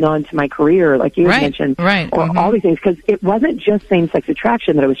I'm holding on to my career, like you mentioned, or all these things, because it wasn't just same-sex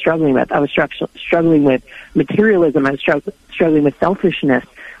attraction that I was struggling with. I was struggling with materialism. I was struggling with selfishness,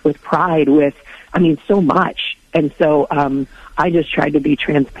 with pride, so much. And so I just tried to be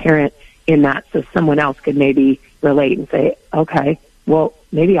transparent in that so someone else could maybe relate and say, okay, well,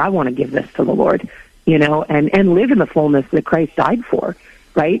 maybe I want to give this to the Lord, and live in the fullness that Christ died for,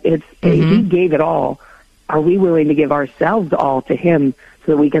 right? He gave it all. Are we willing to give ourselves all to him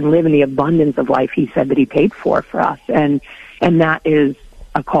so that we can live in the abundance of life he said that he paid for us? And that is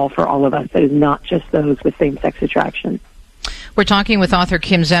a call for all of us. That is not just those with same-sex attraction. We're talking with author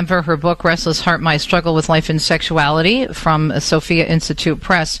Kim Zemver, her book, Restless Heart, My Struggle with Life and Sexuality, from Sophia Institute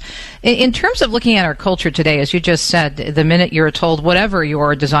Press. In terms of looking at our culture today, as you just said, the minute you're told whatever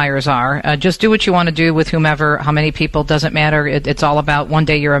your desires are, just do what you want to do with whomever, how many people, doesn't matter. It's all about one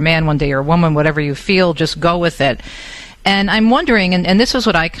day you're a man, one day you're a woman, whatever you feel, just go with it. And I'm wondering, and this is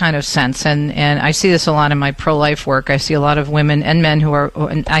what I kind of sense, and I see this a lot in my pro-life work. I see a lot of women and men who are,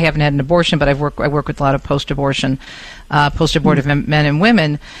 and I haven't had an abortion, but I work with a lot of post-abortive men and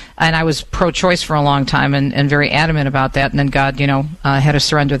women, and I was pro-choice for a long time and very adamant about that, and then God, had to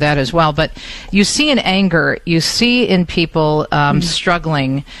surrender that as well. But you see in anger, you see in people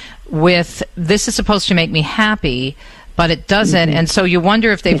struggling with, this is supposed to make me happy, but it doesn't. And so you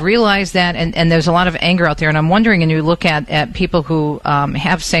wonder if they've realized that, and there's a lot of anger out there. And I'm wondering, and you look at people who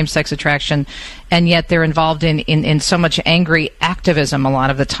have same-sex attraction, and yet they're involved in so much angry activism a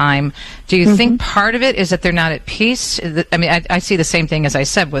lot of the time. Do you think part of it is that they're not at peace? I mean, I see the same thing, as I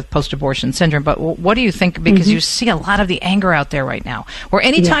said, with post-abortion syndrome, but what do you think? Because you see a lot of the anger out there right now. Or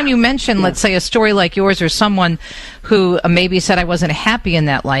anytime you mention, let's say, a story like yours or someone who maybe said, I wasn't happy in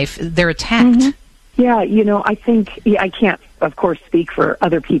that life, they're attacked. Yeah, I think, I can't, of course, speak for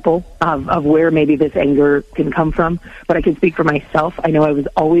other people of where maybe this anger can come from, but I can speak for myself. I know I was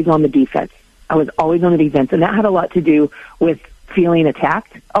always on the defense. And that had a lot to do with feeling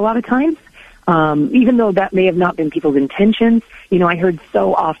attacked a lot of times. Even though that may have not been people's intentions, I heard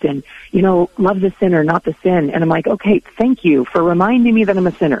so often, love the sinner, not the sin. And I'm like, okay, thank you for reminding me that I'm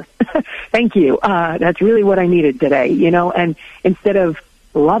a sinner. Thank you. That's really what I needed today, and instead of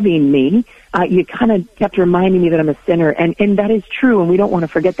loving me, you kind of kept reminding me that I'm a sinner. And that is true, and we don't want to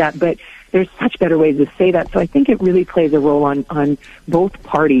forget that, but there's such better ways to say that. So I think it really plays a role on both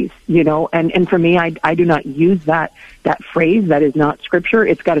parties, and for me, I do not use that phrase. That is not scripture.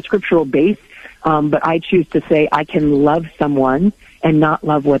 It's got a scriptural base. But I choose to say I can love someone and not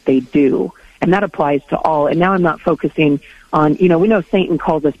love what they do. And that applies to all. And now I'm not focusing on, we know Satan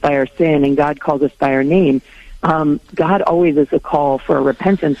calls us by our sin and God calls us by our name. God always is a call for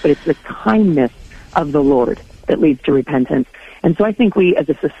repentance, but it's the kindness of the Lord that leads to repentance. And so I think we as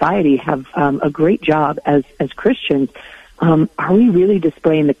a society have a great job as Christians. Are we really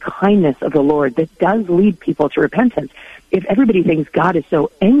displaying the kindness of the Lord that does lead people to repentance? If everybody thinks God is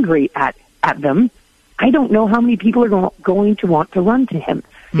so angry at them, I don't know how many people are going to want to run to him,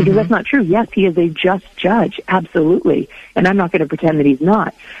 because that's not true. Yes, he is a just judge, absolutely, and I'm not going to pretend that he's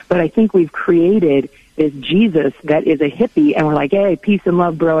not. But I think we've created this Jesus that is a hippie, and we're like, hey, peace and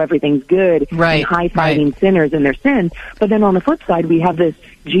love, bro, everything's good, right, and high-fiving sinners and their sin. But then on the flip side, we have this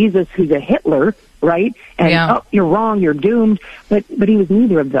Jesus who's a Hitler, right? And oh, you're wrong, you're doomed. But he was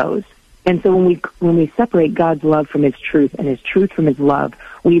neither of those. And so when we separate God's love from his truth and his truth from his love,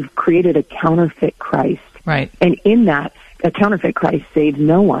 we've created a counterfeit Christ. Right. And in that, a counterfeit Christ saves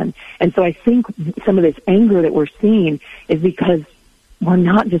no one. And so I think some of this anger that we're seeing is because we're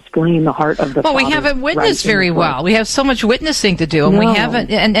not displaying the heart of the Father. Well, we haven't witnessed very well. We have so much witnessing to do, and we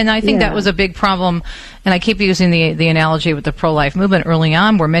haven't. And I think that was a big problem. And I keep using the analogy with the pro-life movement early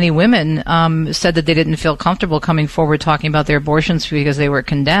on, where many women said that they didn't feel comfortable coming forward talking about their abortions because they were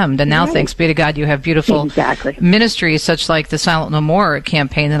condemned. And now, thanks be to God, you have beautiful ministries such like the Silent No More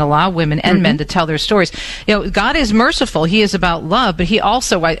campaign that allow women and men to tell their stories. God is merciful. He is about love, but he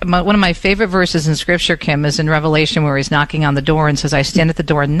also, one of my favorite verses in Scripture, Kim, is in Revelation, where he's knocking on the door and says, I stand at the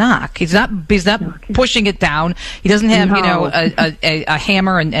door and knock. He's not pushing it down. He doesn't have, a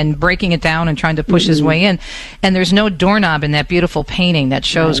hammer and breaking it down and trying to push his way in. And there's no doorknob in that beautiful painting that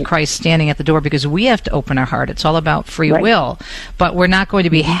shows Christ standing at the door, because we have to open our heart. It's all about free will. But we're not going to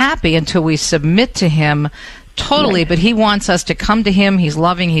be happy until we submit to him totally. But he wants us to come to him. He's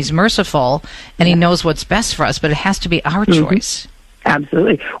loving, he's merciful, and he knows what's best for us. But it has to be our choice.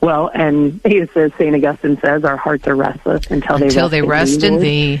 Absolutely. Well, and he says, St. Augustine says, our hearts are restless until they rest in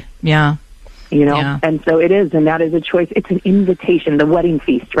thee. And so it is, and that is a choice. It's an invitation, the wedding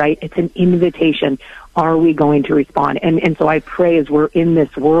feast, right? It's an invitation. Are we going to respond? And so I pray, as we're in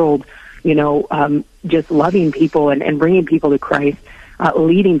this world, just loving people and bringing people to Christ,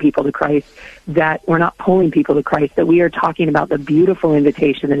 leading people to Christ, that we're not pulling people to Christ, that we are talking about the beautiful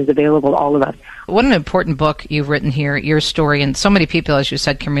invitation that is available to all of us. What an important book you've written here, your story, and so many people, as you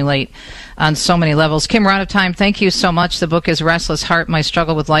said, can relate on so many levels. Kim, we're out of time. Thank you so much. The book is Restless Heart, My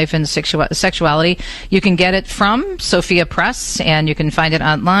Struggle with Life and Sexuality. You can get it from Sophia Press, and you can find it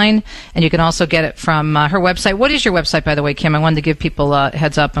online, and you can also get it from her website. What is your website, by the way, Kim? I wanted to give people a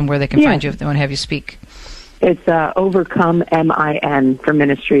heads up on where they can find you if they want to have you speak. It's Overcome MIN for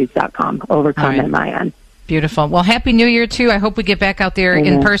ministries.com. Overcome MIN. Beautiful. Well, Happy New Year, too. I hope we get back out there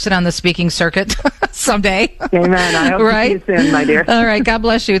in person on the speaking circuit someday. Amen. I hope to see you soon, my dear. All right. God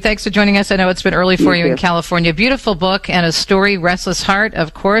bless you. Thanks for joining us. I know it's been early for you in California. Beautiful book and a story, Restless Heart,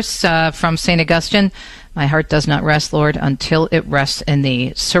 of course, from St. Augustine. My heart does not rest, Lord, until it rests in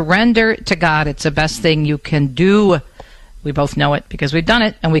thee. Surrender to God. It's the best thing you can do. We both know it because we've done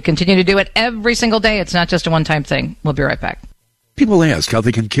it, and we continue to do it every single day. It's not just a one-time thing. We'll be right back. People ask how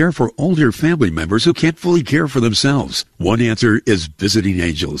they can care for older family members who can't fully care for themselves. One answer is Visiting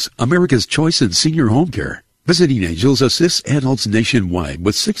Angels, America's choice in senior home care. Visiting Angels assists adults nationwide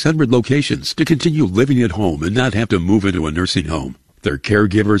with 600 locations to continue living at home and not have to move into a nursing home. Their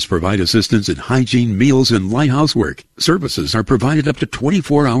caregivers provide assistance in hygiene, meals, and light housework. Services are provided up to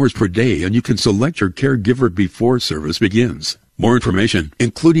 24 hours per day, and you can select your caregiver before service begins. More information,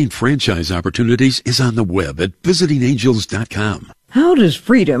 including franchise opportunities, is on the web at visitingangels.com. How does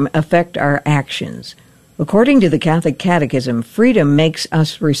freedom affect our actions? According to the Catholic Catechism, freedom makes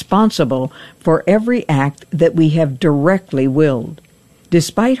us responsible for every act that we have directly willed.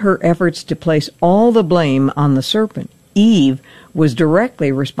 Despite her efforts to place all the blame on the serpent, Eve was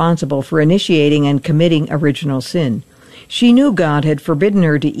directly responsible for initiating and committing original sin. She knew God had forbidden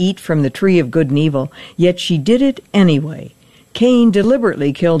her to eat from the tree of good and evil, yet she did it anyway. Cain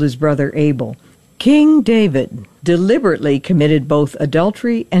deliberately killed his brother Abel. King David deliberately committed both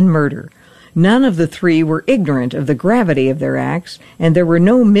adultery and murder. None of the three were ignorant of the gravity of their acts, and there were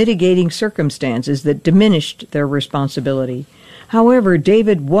no mitigating circumstances that diminished their responsibility. However,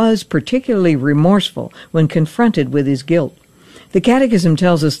 David was particularly remorseful when confronted with his guilt. The Catechism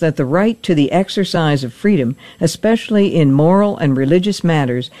tells us that the right to the exercise of freedom, especially in moral and religious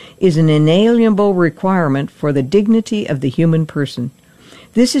matters, is an inalienable requirement for the dignity of the human person.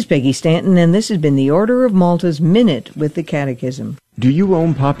 This is Peggy Stanton, and this has been the Order of Malta's Minute with the Catechism. Do you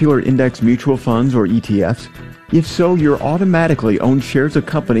own popular index mutual funds or ETFs? If so, you're automatically own shares of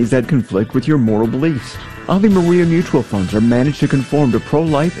companies that conflict with your moral beliefs. Ave Maria mutual funds are managed to conform to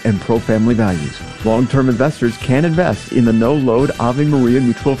pro-life and pro-family values. Long-term investors can invest in the no-load Ave Maria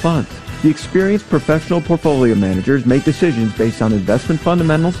mutual funds. The experienced professional portfolio managers make decisions based on investment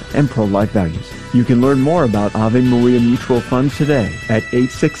fundamentals and pro-life values. You can learn more about Ave Maria mutual funds today at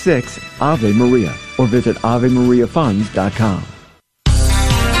 866-AVE-MARIA or visit AveMariaFunds.com.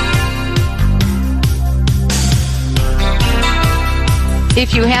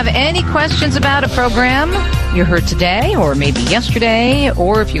 If you have any questions about a program you heard today or maybe yesterday,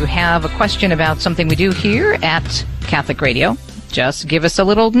 or if you have a question about something we do here at Catholic Radio, just give us a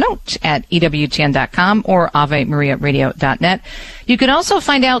little note at EWTN.com or AveMariaRadio.net. You can also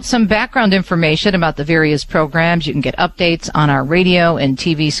find out some background information about the various programs. You can get updates on our radio and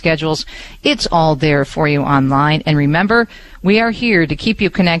TV schedules. It's all there for you online. And remember, we are here to keep you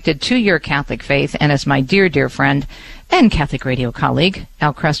connected to your Catholic faith. And as my dear, dear friend and Catholic Radio colleague,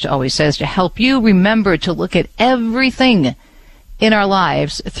 Al Kresta, always says, to help you remember to look at everything in our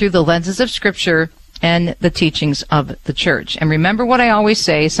lives through the lenses of Scripture and the teachings of the Church. And remember what I always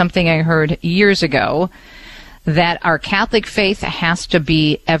say, something I heard years ago, that our Catholic faith has to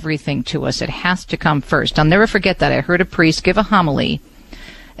be everything to us. It has to come first. I'll never forget that. I heard a priest give a homily,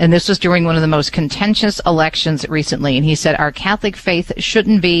 and this was during one of the most contentious elections recently, and he said our Catholic faith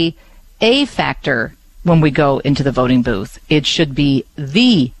shouldn't be a factor when we go into the voting booth. It should be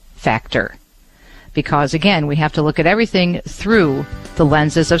the factor. Because, again, we have to look at everything through the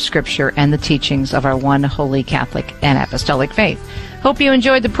lenses of Scripture and the teachings of our one holy Catholic and Apostolic faith. Hope you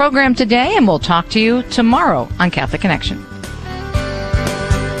enjoyed the program today, and we'll talk to you tomorrow on Catholic Connection.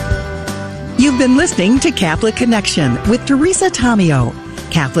 You've been listening to Catholic Connection with Teresa Tomeo.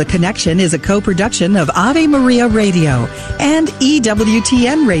 Catholic Connection is a co-production of Ave Maria Radio and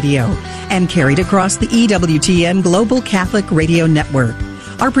EWTN Radio and carried across the EWTN Global Catholic Radio Network.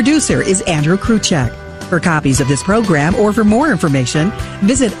 Our producer is Andrew Kruchek. For copies of this program or for more information,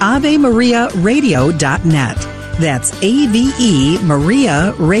 visit AveMariaRadio.net. That's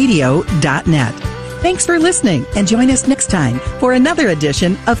AveMariaRadio.net. Thanks for listening, and join us next time for another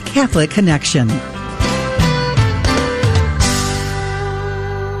edition of Catholic Connection.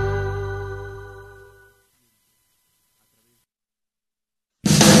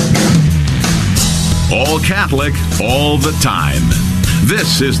 All Catholic, all the time.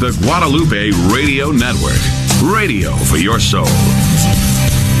 This is the Guadalupe Radio Network. Radio for your soul.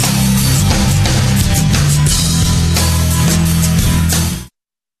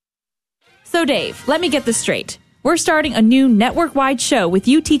 So, Dave, let me get this straight. We're starting a new network-wide show with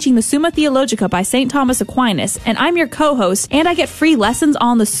you teaching the Summa Theologica by St. Thomas Aquinas, and I'm your co-host, and I get free lessons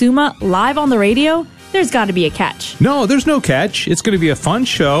on the Summa live on the radio? There's got to be a catch. No, there's no catch. It's going to be a fun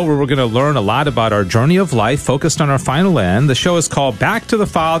show where we're going to learn a lot about our journey of life focused on our final end. The show is called Back to the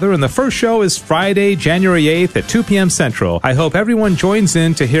Father, and the first show is Friday, January 8th at 2 p.m. Central. I hope everyone joins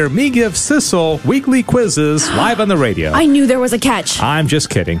in to hear me give Sissel weekly quizzes live on the radio. I knew there was a catch. I'm just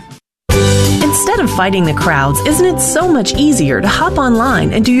kidding. Instead of fighting the crowds, isn't it so much easier to hop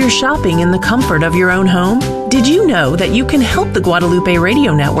online and do your shopping in the comfort of your own home? Did you know that you can help the Guadalupe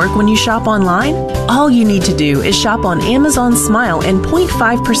Radio Network when you shop online? All you need to do is shop on Amazon Smile, and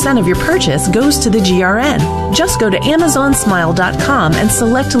 0.5% of your purchase goes to the GRN. Just go to AmazonSmile.com and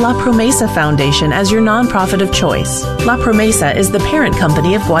select La Promesa Foundation as your nonprofit of choice. La Promesa is the parent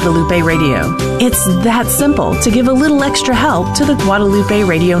company of Guadalupe Radio. It's that simple to give a little extra help to the Guadalupe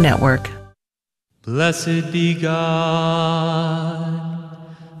Radio Network. Blessed be God,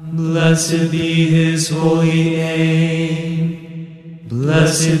 blessed be His holy name,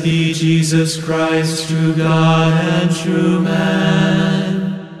 blessed be Jesus Christ, true God and true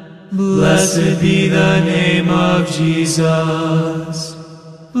man, blessed be the name of Jesus,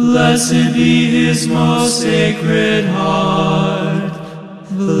 blessed be His most sacred heart,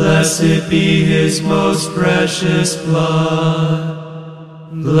 blessed be His most precious blood.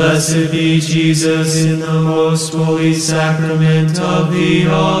 Blessed be Jesus in the most holy sacrament of the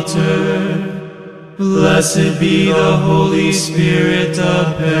altar. Blessed be the Holy Spirit,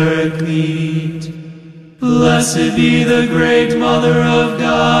 the Paraclete. Blessed be the great Mother of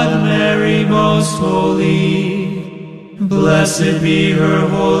God, Mary, most holy. Blessed be her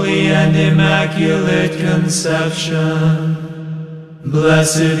holy and immaculate conception.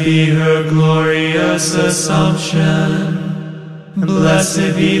 Blessed be her glorious assumption.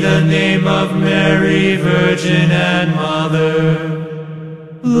 Blessed be the name of Mary, Virgin and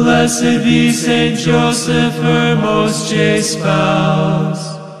Mother. Blessed be Saint Joseph, her most chaste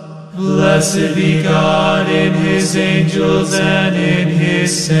spouse. Blessed be God in his angels and in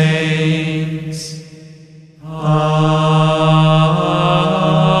his saints.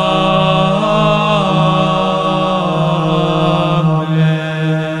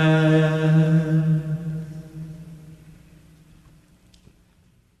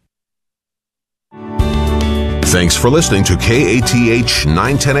 Thanks for listening to KATH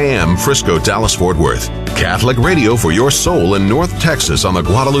 910 AM, Frisco, Dallas, Fort Worth. Catholic radio for your soul in North Texas on the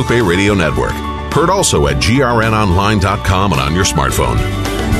Guadalupe Radio Network. Heard also at grnonline.com and on your smartphone.